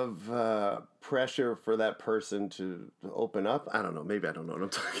more of pressure for that person to open up. I don't know. Maybe I don't know what I'm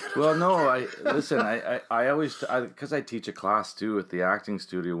talking about. Well, no. I always, because I teach a class too at the acting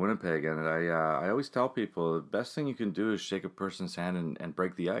studio in Winnipeg, and I always tell people the best thing you can do is shake a person's hand and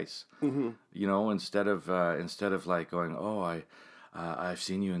break the ice. Mm-hmm. Instead of like going, oh, I've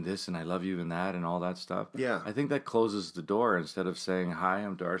seen you in this and I love you in that and all that stuff. Yeah. I think that closes the door instead of saying, hi,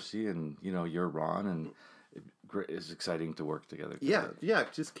 I'm Darcy, and you're Ron, and it's exciting to work together. Yeah,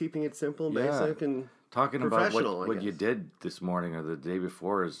 just keeping it simple, basic, and talking about what you did this morning or the day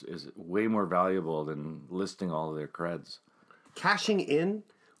before is way more valuable than listing all of their creds. Cashing in?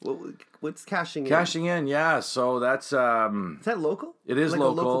 What's cashing in? Cashing in, yeah. So that's is that local? It is like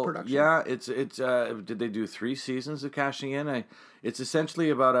local. A local production? Yeah, it's did they do 3 seasons of Cashing In? It's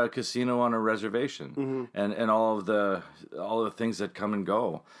essentially about a casino on a reservation, and all of the things that come and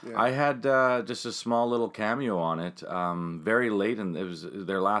go. Yeah. I had just a small little cameo on it, very late, and it was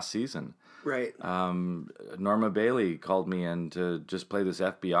their last season. Right. Norma Bailey called me in to just play this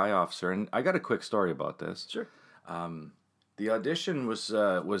FBI officer, and I got a quick story about this. Sure. The audition was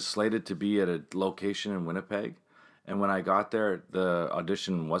slated to be at a location in Winnipeg, and when I got there, the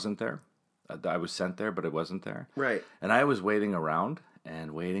audition wasn't there. I was sent there, but it wasn't there. Right. And I was waiting around,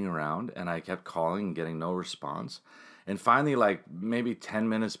 and I kept calling and getting no response. And finally, like maybe 10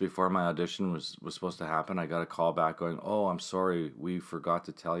 minutes before my audition was supposed to happen, I got a call back going, "Oh, I'm sorry, we forgot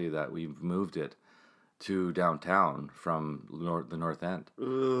to tell you that we've moved it to downtown from the North End."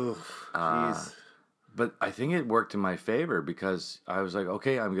 Ooh, jeez. But I think it worked in my favor because I was like,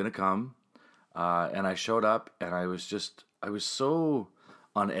 okay, I'm going to come. And I showed up, and I was so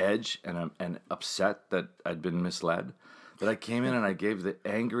on edge and upset that I'd been misled that I came in and I gave the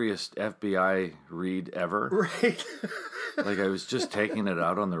angriest FBI read ever. Right. Like I was just taking it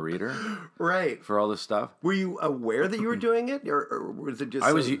out on the reader. Right. For all this stuff. Were you aware that you were doing it, or was it just?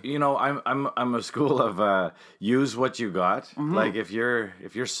 I was. I'm a school of use what you got. Mm-hmm. Like if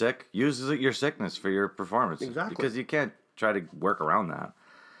you're sick, use your sickness for your performance. Exactly. Because you can't try to work around that.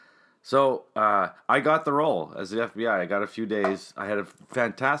 So I got the role as the FBI. I got a few days. I had a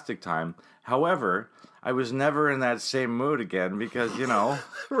fantastic time. However, I was never in that same mood again because,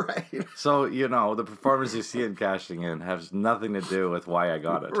 Right. So, the performance you see in Cashing In has nothing to do with why I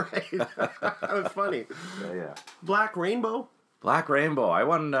got it. Right. That was funny. Yeah. Black Rainbow? Black Rainbow. I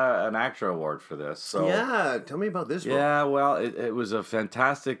won an ACTRA award for this. So yeah. Tell me about this one. Yeah, well, it was a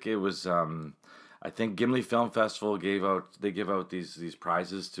fantastic... It was... I think Gimli Film Festival give out these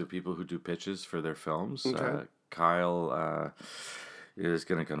prizes to people who do pitches for their films. Okay. Kyle, it's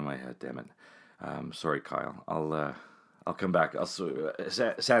gonna come to my head. Damn it. Sorry, Kyle. I'll come back.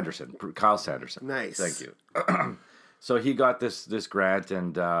 Sanderson, Kyle Sanderson. Nice. Thank you. So he got this grant,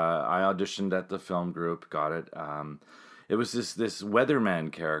 and I auditioned at the film group. Got it. it was this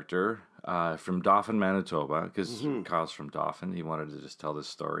weatherman character from Dauphin, Manitoba, because Kyle's from Dauphin. He wanted to just tell this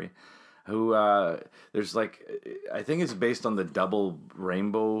story. Who there's like, I think it's based on the Double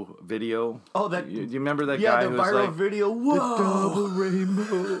Rainbow video. Oh, that you remember that yeah, guy? the who was viral like, video. Whoa, the Double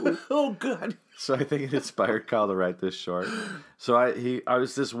Rainbow. Oh God. So I think it inspired Kyle to write this short. So I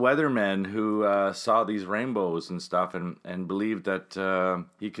was this weatherman who saw these rainbows and stuff and believed that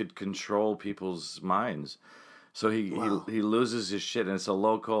he could control people's minds. So he loses his shit, and it's a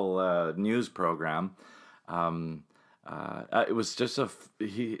local news program. It was just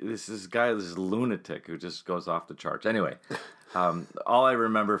this guy, this lunatic who just goes off the charts. Anyway, all I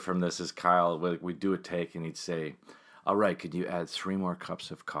remember from this is Kyle, we'd do a take and he'd say, "All right, could you add 3 more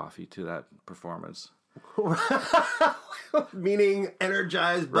cups of coffee to that performance?" Meaning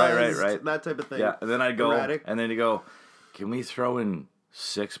energized, buzzed, right. that type of thing. Yeah, and then I'd go, Erratic. and then he'd go, "Can we throw in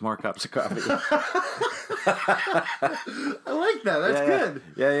 6 more cups of coffee?" I like that. That's good.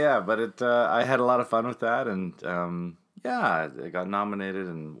 Yeah. But I had a lot of fun with that, and I got nominated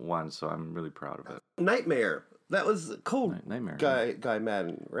and won, so I'm really proud of it. Nightmare. That was Nightmare. Guy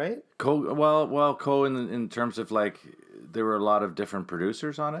Madden, right? Co in terms of like there were a lot of different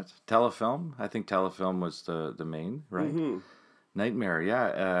producers on it. Telefilm, I think Telefilm was the main, right? Mm-hmm. Nightmare,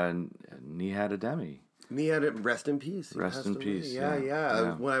 yeah, and he had a demi. He had it. Rest in peace. Rest in peace.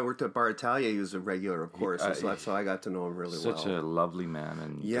 Yeah. When I worked at Bar Italia, he was a regular, of course. So that's how I got to know him really well. Such a lovely man,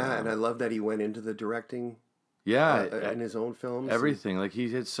 and and I love that he went into the directing. Yeah, in his own films. Everything like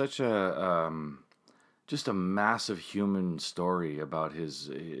he had such a just a massive human story about his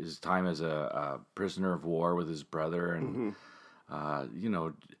time as a prisoner of war with his brother, and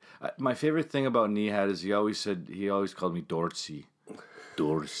my favorite thing about Nihat is he always called me Dorsey.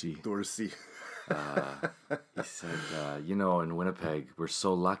 He said, in Winnipeg, we're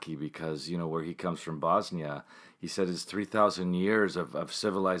so lucky because, where he comes from, Bosnia, he said it's 3,000 years of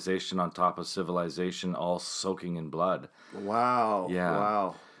civilization on top of civilization, all soaking in blood. Wow. Yeah.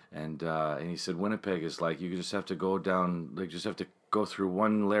 Wow. And he said Winnipeg is like, you just have to go down, like just have to go through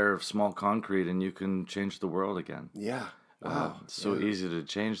one layer of small concrete and you can change the world again. Yeah. Wow. It's so easy to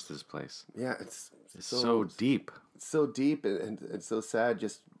change this place. Yeah. It's so deep. It's so deep and it's so sad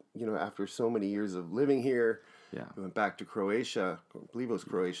just, after so many years of living here, we went back to Croatia. I believe it was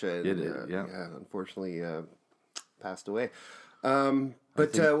Croatia. And, unfortunately, passed away. But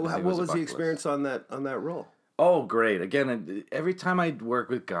what was the experience on that role? Oh, great! Again, every time I work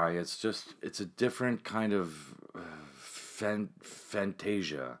with Guy, it's a different kind of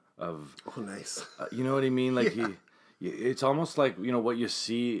fantasia of. Oh, nice. You know what I mean? Like it's almost like what you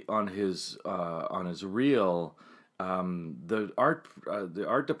see on his reel. The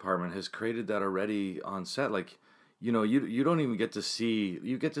art department has created that already on set. Like, you don't even get to see.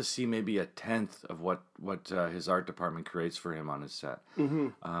 You get to see maybe a tenth of what his art department creates for him on his set.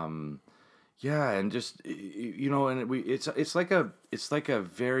 Mm-hmm. And just it's like a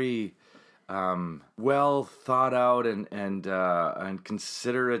very well thought out and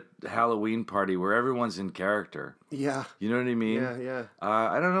considerate Halloween party where everyone's in character. Yeah. You know what I mean? Yeah.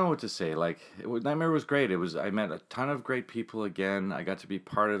 I don't know what to say. Like, Nightmare was great. I met a ton of great people again. I got to be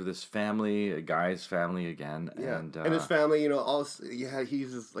part of this family, a guy's family again. Yeah. And his family,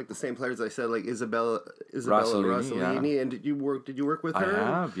 he's like the same players I said, like Isabella Rossellini. Yeah. And did you work with her?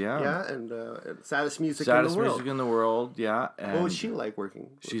 I have, yeah. Yeah, and Saddest Music in the World, yeah. And what was she like working?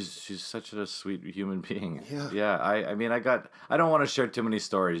 She's such a sweet human being. Yeah. I don't want to share too many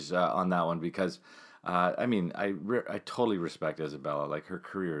stories on that one because I totally respect Isabella. Like, her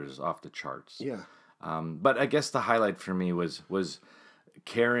career is off the charts. Yeah. But I guess the highlight for me was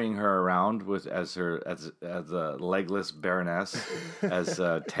carrying her around as a legless baroness, as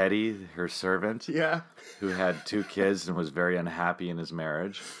Teddy, her servant. Yeah. Who had 2 kids and was very unhappy in his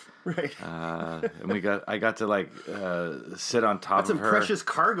marriage. Right. And I got to sit on top of her. That's some precious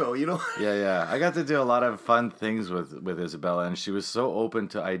cargo, Yeah. I got to do a lot of fun things with Isabella, and she was so open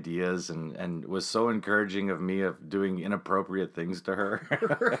to ideas and was so encouraging of me of doing inappropriate things to her.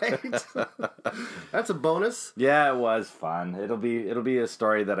 Right. That's a bonus. Yeah, it was fun. It'll be a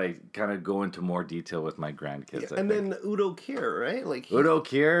story that I kind of go into more detail with my grandkids. Yeah, and then Udo Kier, right? Udo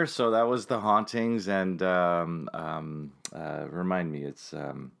Kier, so that was The Hauntings, and remind me, it's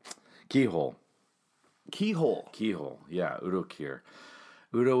Keyhole, yeah, Udo Kier.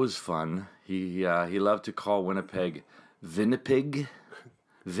 Udo was fun. He loved to call Winnipeg Winnipeg.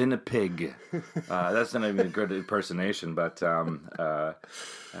 That's not even a good impersonation, but of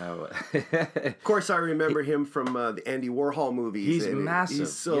course I remember him from the Andy Warhol movies. He's massive.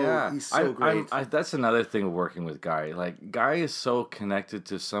 He's so great. That's another thing of working with Guy. Like, Guy is so connected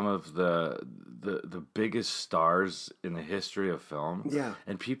to some of the the biggest stars in the history of film. Yeah.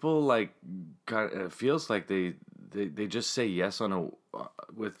 And people like it feels like they just say yes on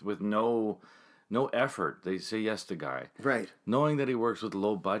with no effort. They say yes to Guy. Right. Knowing that he works with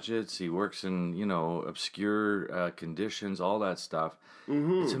low budgets, he works in, obscure conditions, all that stuff.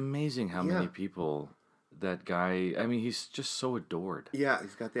 Mm-hmm. It's amazing how many people that guy, I mean, he's just so adored. Yeah,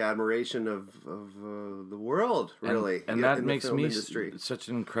 he's got the admiration of the world, really. And that makes me such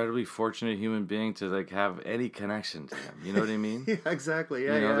an incredibly fortunate human being to like have any connection to him. You know what I mean? Yeah, exactly.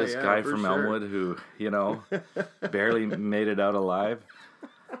 Yeah, this guy from Elmwood who, barely made it out alive.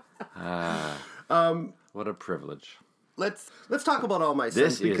 What a privilege. Let's talk about All My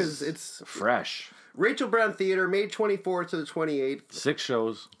Sons because it's fresh. Rachel Brown Theater, May 24th to the 28th. 6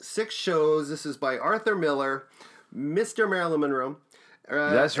 shows. 6 shows. This is by Arthur Miller, Mr. Marilyn Monroe.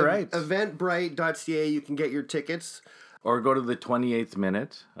 That's right. Eventbrite.ca. You can get your tickets. Or go to the 28th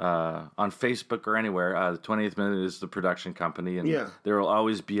Minute on Facebook or anywhere. The 28th Minute is the production company, and there will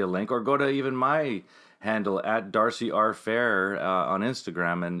always be a link. Or go to even my handle at DARCY FEHR on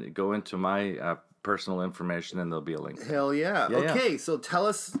Instagram and go into my personal information, and there'll be a link. Hell yeah. Okay, so tell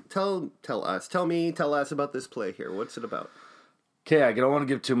us about this play here. What's it about? Okay, I don't want to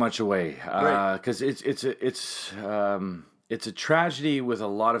give too much away because it's a tragedy with a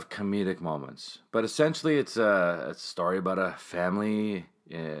lot of comedic moments. But essentially, it's a story about a family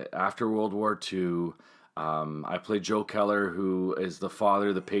after World War II. I play Joe Keller, who is the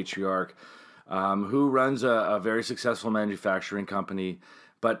father, the patriarch, who runs a very successful manufacturing company.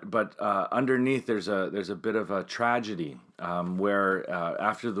 But underneath there's a bit of a tragedy where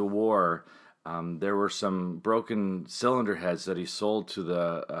after the war there were some broken cylinder heads that he sold to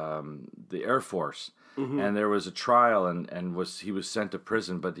the Air Force, and there was a trial and he was sent to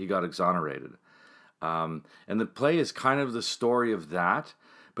prison, but he got exonerated. And the play is kind of the story of that,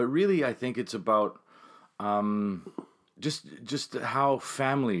 but really I think it's about just how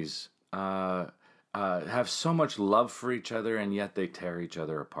families have so much love for each other, and yet they tear each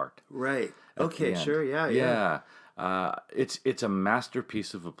other apart. Right. Okay, sure, yeah. It's a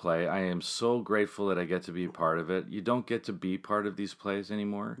masterpiece of a play. I am so grateful that I get to be a part of it. You don't get to be part of these plays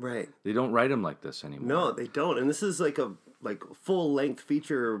anymore. Right. They don't write them like this anymore. No, they don't. And this is like a full-length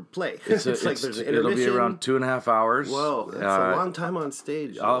feature play. It's like there's an intermission. It'll be around 2.5 hours. Whoa, that's a long time on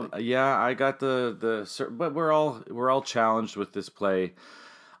stage. I got but we're all challenged with this play.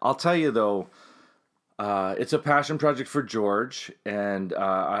 I'll tell you though, it's a passion project for George, and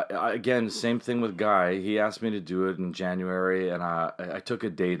again, same thing with Guy. He asked me to do it in January, and I took a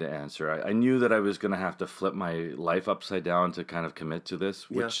day to answer. I knew that I was going to have to flip my life upside down to kind of commit to this,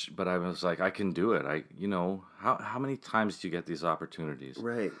 but I was like, I can do it. How many times do you get these opportunities?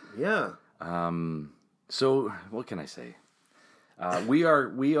 Right. Yeah. So what can I say? We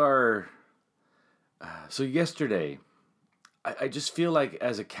are. So yesterday, I just feel like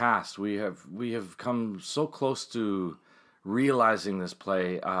as a cast we have come so close to realizing this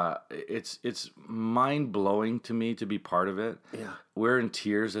play. It's mind blowing to me to be part of it. Yeah, we're in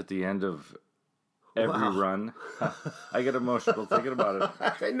tears at the end of every run. I get emotional thinking about it.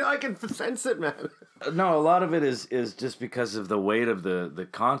 I know, I can sense it, man. No, a lot of it is just because of the weight of the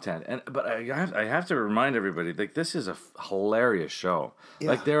content, but I have to remind everybody, like, this is a hilarious show. Yeah.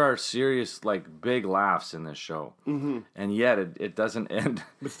 Like, there are serious, like, big laughs in this show, and yet it doesn't end.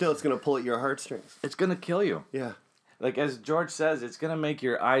 But still, it's gonna pull at your heartstrings. It's gonna kill you. Yeah. Like, as George says, it's gonna make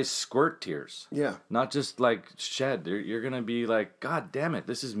your eyes squirt tears. Yeah. Not just like shed. You're gonna be like, God damn it!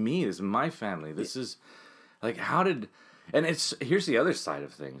 This is me. This is my family. This is like, how did? And here's the other side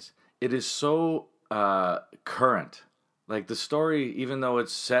of things. It is so current. Like, the story, even though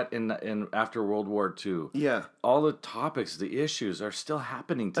it's set in after World War II. Yeah. All the topics, the issues are still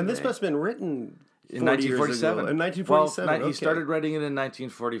happening today. And this must have been written in 1947. In 1947. Well, he started writing it in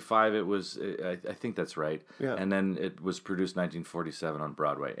 1945. It was, I think that's right. Yeah. And then it was produced 1947 on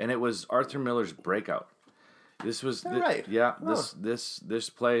Broadway, and it was Arthur Miller's breakout. This was right. Yeah. Oh. This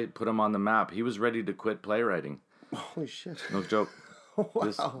play put him on the map. He was ready to quit playwriting. Holy shit! No joke.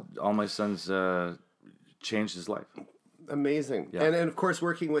 Wow. All My Sons changed his life. Amazing. Yeah. And of course,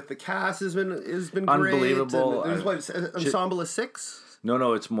 working with the cast has been unbelievable. Great. There's ensemble of 6.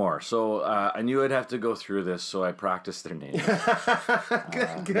 No, it's more. So I knew I'd have to go through this, so I practiced their names.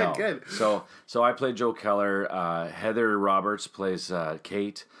 Good. So I play Joe Keller. Heather Roberts plays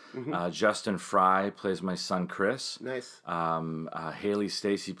Kate. Justin Fry plays my son Chris. Nice. Haley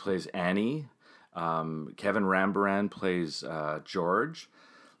Stacy plays Annie. Kevin Rambaran plays George.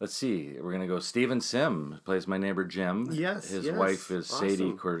 Let's see. We're going to go. Stephen Sim plays my neighbor Jim. Yes. His wife is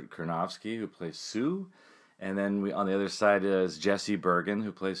Sadie Kornofsky, who plays Sue. And then on the other side is Jesse Bergen,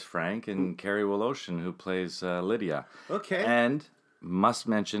 who plays Frank, and Carrie Woloshin, who plays Lydia. Okay. And must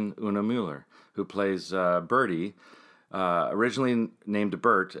mention Una Mueller, who plays Bertie, originally named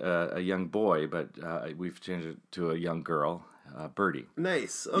Bert, a young boy, but we've changed it to a young girl, Bertie.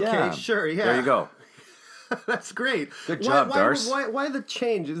 Nice. Okay, sure, yeah. There you go. That's great. Good job, Darce. Why the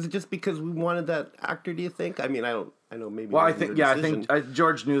change? Is it just because we wanted that actor, do you think? I mean, I know maybe. Well, I think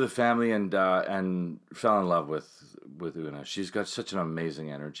George knew the family and fell in love with Una. She's got such an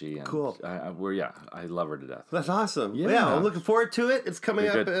amazing energy. And cool. I love her to death. That's awesome. Yeah. I'm looking forward to it. It's coming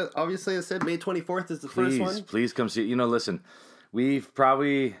up. Obviously, I said May 24th is the first one. Please come see it. Listen, we've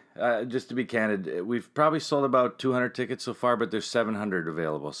probably, just to be candid, we've probably sold about 200 tickets so far, but there's 700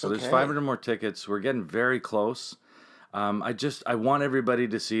 available. So there's 500 more tickets. We're getting very close. I want everybody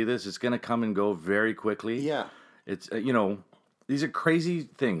to see this. It's going to come and go very quickly. Yeah. It's, these are crazy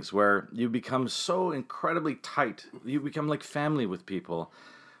things where you become so incredibly tight. You become like family with people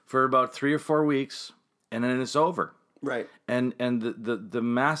for about 3 or 4 weeks, and then it's over. Right. And the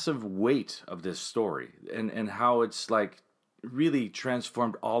massive weight of this story and how it's like really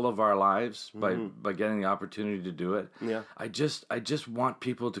transformed all of our lives by getting the opportunity to do it. Yeah. I just want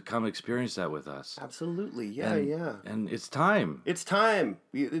people to come experience that with us. Absolutely. And it's time. It's time.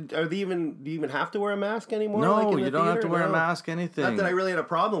 Do you even have to wear a mask anymore? No, like in you the don't have theater? to wear a mask, anything. Not that I really had a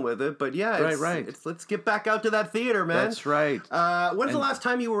problem with it, but yeah, let's get back out to that theater, man. That's right. When's the last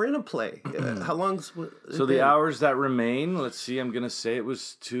time you were in a play? How long's So the hours that remain, let's see, I'm going to say it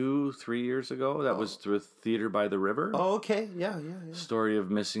was 2-3 years ago. That was through Theater by the River. Oh, okay. Yeah. Story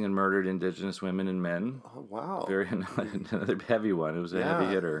of missing and murdered Indigenous women and men. Oh, wow. Very another heavy one. It was a heavy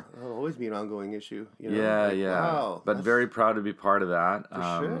hitter. It'll always be an ongoing issue. Yeah. Wow. But very proud to be part of that. For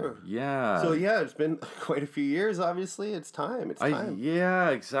sure. Yeah. So it's been quite a few years. Obviously, it's time. Yeah,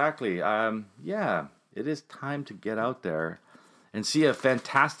 exactly. It is time to get out there and see a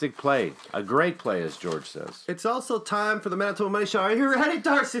fantastic play, a great play, as George says. It's also time for the Manitoba Money Show. Are you ready,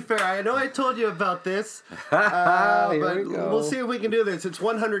 Darcy Fehr? I know I told you about this, Here but we go. we'll see if we can do this. It's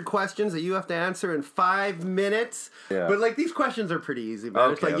 100 questions that you have to answer in 5 minutes. Yeah. But these questions are pretty easy,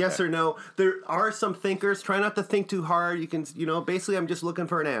 man. It's yes or no. There are some thinkers. Try not to think too hard. You can, basically, I'm just looking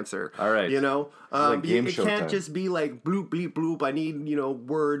for an answer. All right. It game can't show time. just be like bloop, bleep, bloop. I need,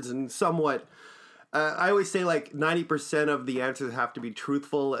 words and somewhat. I always say 90% of the answers have to be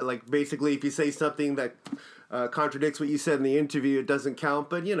truthful. Like basically, if you say something that contradicts what you said in the interview, it doesn't count.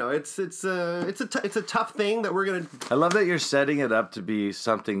 But it's a tough thing that we're gonna. I love that you're setting it up to be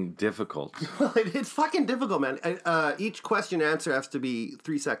something difficult. Well, it's fucking difficult, man. Each question answer has to be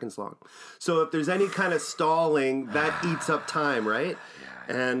 3 seconds long. So if there's any kind of stalling, that eats up time, right?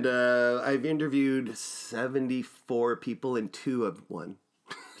 Yeah. And I've interviewed 74 people and 2 have won.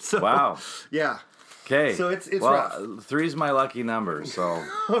 So, wow. Yeah. Okay. So it's rough. 3's my lucky number, so.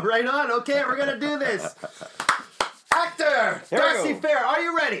 Right on. Okay, we're going to do this. Actor, Darcy Fehr, are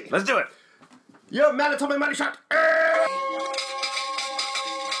you ready? Let's do it. Your Manitoba Money Shot.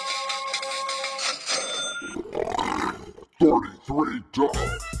 $33.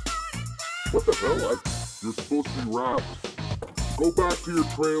 What the hell? You're supposed to be wrapped. Go back to your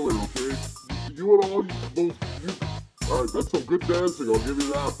trailer, okay? You and all those... Alright, that's some good dancing, I'll give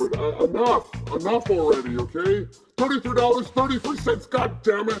you that, but enough already, okay? $33, 33 cents, god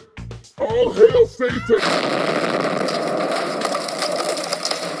damn it! All hail Satan!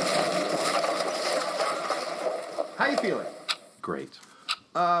 How you feeling? Great.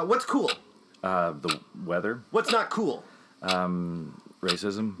 What's cool? The weather. What's not cool?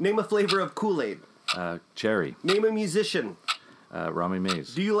 Racism. Name a flavor of Kool-Aid. Cherry. Name a musician. Rami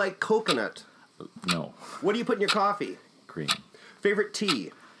Mays. Do you like coconut? No. What do you put in your coffee? Cream. Favorite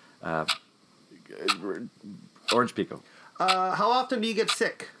tea? Orange Pico. How often do you get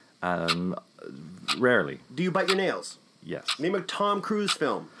sick? Rarely. Do you bite your nails? Yes. Name a Tom Cruise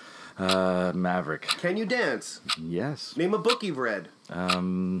film. Maverick. Can you dance? Yes. Name a book you've read.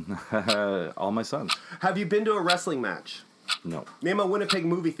 All My Sons. Have you been to a wrestling match? No. Name a Winnipeg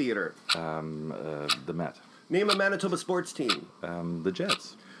movie theater. The Met. Name a Manitoba sports team. The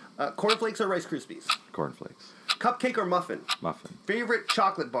Jets. Cornflakes or Rice Krispies? Cornflakes. Cupcake or muffin? Muffin. Favorite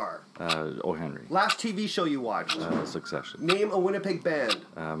chocolate bar? O. Henry. Last TV show you watched? Succession. Name a Winnipeg band.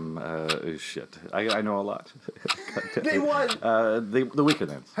 Shit. I know a lot. Name one. The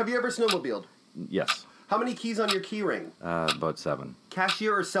Weekends. Have you ever snowmobiled? Yes. How many keys on your key ring? About 7.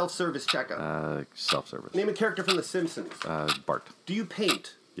 Cashier or self-service checkout? Self-service. Name a character from The Simpsons. Bart. Do you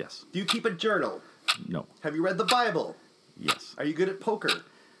paint? Yes. Do you keep a journal? No. Have you read the Bible? Yes. Are you good at poker?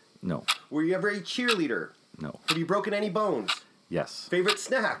 No. Were you ever a cheerleader? No. Have you broken any bones? Yes. Favorite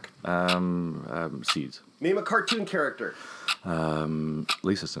snack? Seeds. Name a cartoon character.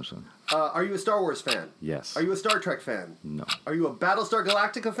 Lisa Simpson. Are you a Star Wars fan? Yes. Are you a Star Trek fan? No. Are you a Battlestar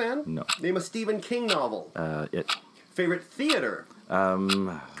Galactica fan? No. Name a Stephen King novel. It. Favorite theater?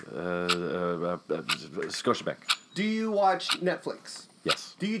 Scotiabank. Do you watch Netflix?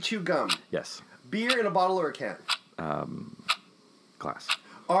 Yes. Do you chew gum? Yes. Beer in a bottle or a can? Glass.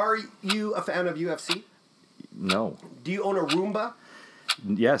 Are you a fan of UFC? No. Do you own a Roomba?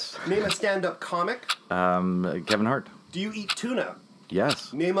 Yes. Name a stand-up comic. Kevin Hart. Do you eat tuna?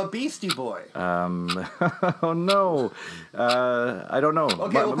 Yes. Name a Beastie Boy. Oh no. I don't know.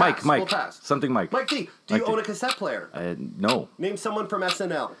 Okay, we'll Mike. pass. Mike. We'll pass. Something Mike. Mike D. Do you Mike D. own a cassette player? No. Name someone from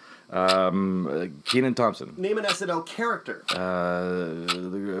SNL. Keenan Thompson. Name an SNL character.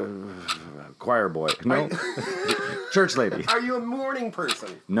 Choir boy. No. Church lady. Are you a morning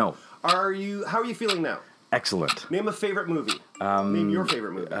person? No. How are you feeling now? Excellent. Name a favorite movie. Name your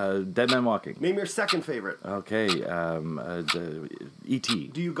favorite movie. Dead Man Walking. Name your second favorite. Okay. E.T.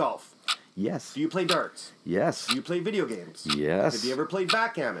 Do you golf? Yes. Do you play darts? Yes. Do you play video games? Yes. Have you ever played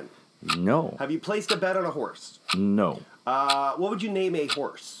backgammon? No. Have you placed a bet on a horse? No. What would you name a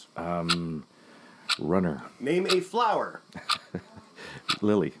horse? Runner. Name a flower.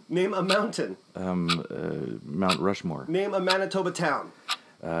 Lily. Name a mountain. Mount Rushmore. Name a Manitoba town.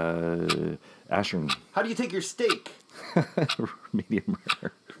 Ashern. How do you take your steak? Medium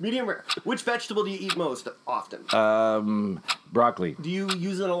rare. Medium rare. Which vegetable do you eat most often? Broccoli. Do you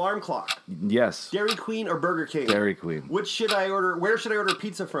use an alarm clock? Yes. Dairy Queen or Burger King? Dairy Queen. Where should I order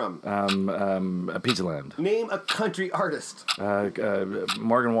pizza from? Pizza Land. Name a country artist.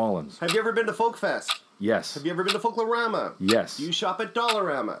 Morgan Wallens. Have you ever been to Folk Fest? Yes. Have you ever been to Folklorama? Yes. Do you shop at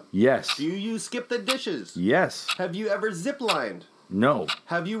Dollarama? Yes. Do you use Skip the Dishes? Yes. Have you ever ziplined? No.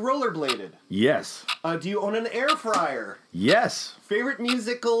 Have you rollerbladed? Yes. Do you own an air fryer? Yes. Favorite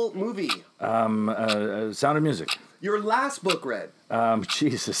musical movie? Sound of Music. Your last book read?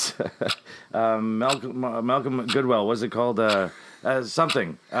 Jesus. Malcolm Goodwell. What's it called?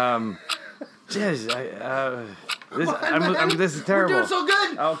 Something. Jeez. This is terrible. We're doing so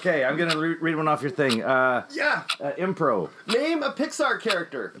good. Okay, I'm gonna read one off your thing. Yeah. Impro. Name a Pixar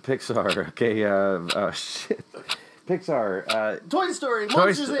character. Pixar. Okay. Shit. Pixar. Toy Story.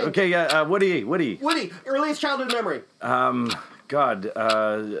 Monsters Inc. Okay. Yeah. Woody. Woody. Earliest childhood memory. God.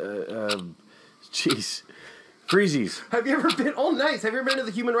 Jeez. Freezies. Have you ever been? Oh, nice. Have you ever been to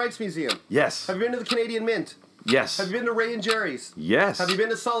the Human Rights Museum? Yes. Have you been to the Canadian Mint? Yes. Have you been to Ray and Jerry's? Yes. Have you been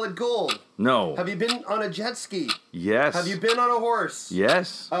to Solid Gold? No. Have you been on a jet ski? Yes. Have you been on a horse?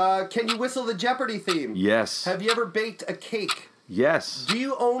 Yes. Can you whistle the Jeopardy theme? Yes. Have you ever baked a cake? Yes. Do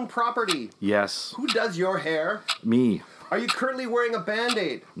you own property? Yes. Who does your hair? Me. Are you currently wearing a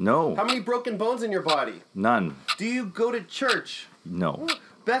Band-Aid? No. How many broken bones in your body? None. Do you go to church? No.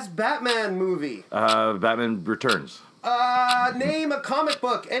 Best Batman movie? Batman Returns. Name a comic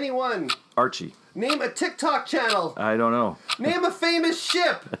book, anyone. Archie. Name a TikTok channel. I don't know. Name a famous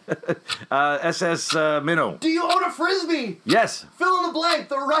ship. SS Minnow. Do you own a Frisbee? Yes. Fill in the blank,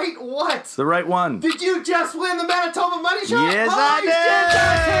 the right what? The right one. Did you just win the Manitoba Money Shot? Yes, Holy I shit,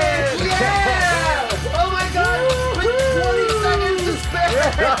 did! Darcy! Yeah! Oh my god! With 20 seconds to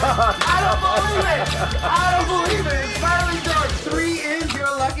spare! I don't believe it! It's finally done! 3 is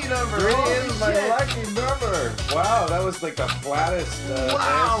your lucky number! 3 Holy is my shit. lucky number. Wow, that was like the flattest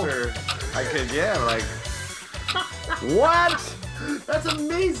Wow. answer I could. Yeah, like what? That's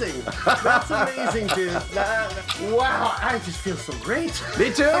amazing! That's amazing, dude. Wow, I just feel so great.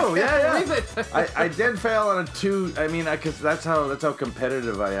 Me too. Yeah. Believe it. I did fail on a 2. I mean, because that's how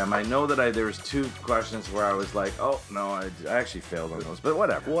competitive I am. I know that there was 2 questions where I was like, oh no, I actually failed on those. But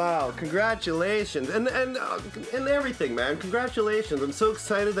whatever. Wow, congratulations. And everything, man. Congratulations. I'm so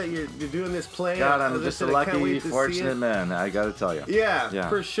excited that you're doing this play. God, I'm As I just a said, I can't lucky, wait to see fortunate it. man. I got to tell you. Yeah,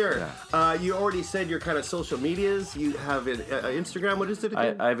 for sure. Yeah. You already said your kind of social medias. You have Instagram. What is it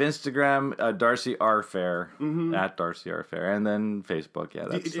again? I have Instagram, Darcy R Fair, at Darcy R Fair, and then Facebook. Yeah,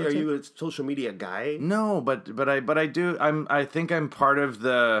 that's Are you a social media guy? No, but I do. I think I'm part of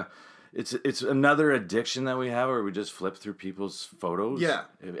the. It's another addiction that we have where we just flip through people's photos. Yeah.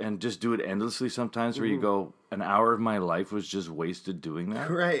 And just do it endlessly sometimes where you go, an hour of my life was just wasted doing that.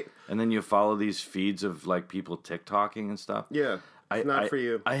 Right. And then you follow these feeds of like people TikToking and stuff. Yeah. It's not for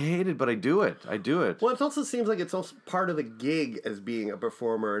you. I hate it, but I do it. Well, it also seems like it's also part of the gig as being a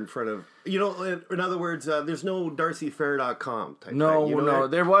performer in front of, in other words, there's no DarcyFehr.com type No, thing. no,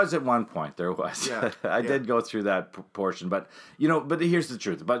 there was at one point. There was. Yeah, I did go through that portion, but but here's the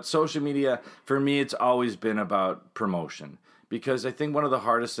truth about social media. For me, it's always been about promotion. Because I think one of the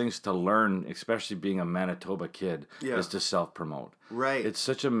hardest things to learn, especially being a Manitoba kid, Yeah. is to self-promote. Right. It's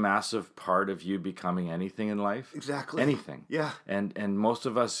such a massive part of you becoming anything in life. Exactly. Anything. Yeah. And most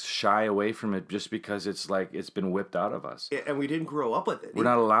of us shy away from it just because it's like it's been whipped out of us. And we didn't grow up with it. We're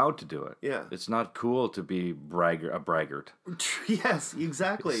not allowed to do it. Yeah. It's not cool to be a braggart. Yes,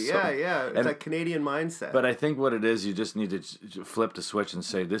 exactly. So- yeah. It's and- that Canadian mindset. But I think what it is, you just need to flip the switch and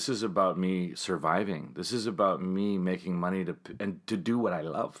say, this is about me surviving. This is about me making money to do what I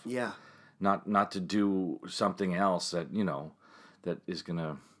love. yeah. Not to do something else that, that is going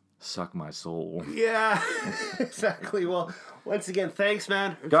to suck my soul. Yeah, exactly. Well, once again, thanks,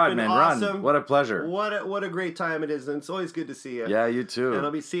 man. It's God, been man, awesome. Run. What a pleasure. What a great time it is, and it's always good to see you. Yeah, you too. And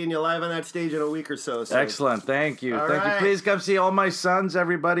I'll be seeing you live on that stage in a week or so. Excellent. Thank you. All Thank right. you. Please come see all my sons,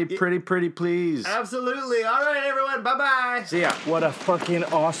 everybody. Pretty, please. Absolutely. All right, everyone. Bye-bye. See ya. What a fucking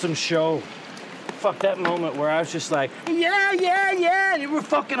awesome show. Fuck, that moment where I was just like, yeah, and you were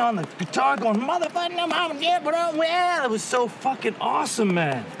fucking on the guitar going, motherfucking, yeah, but well, it was so fucking awesome,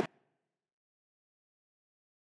 man.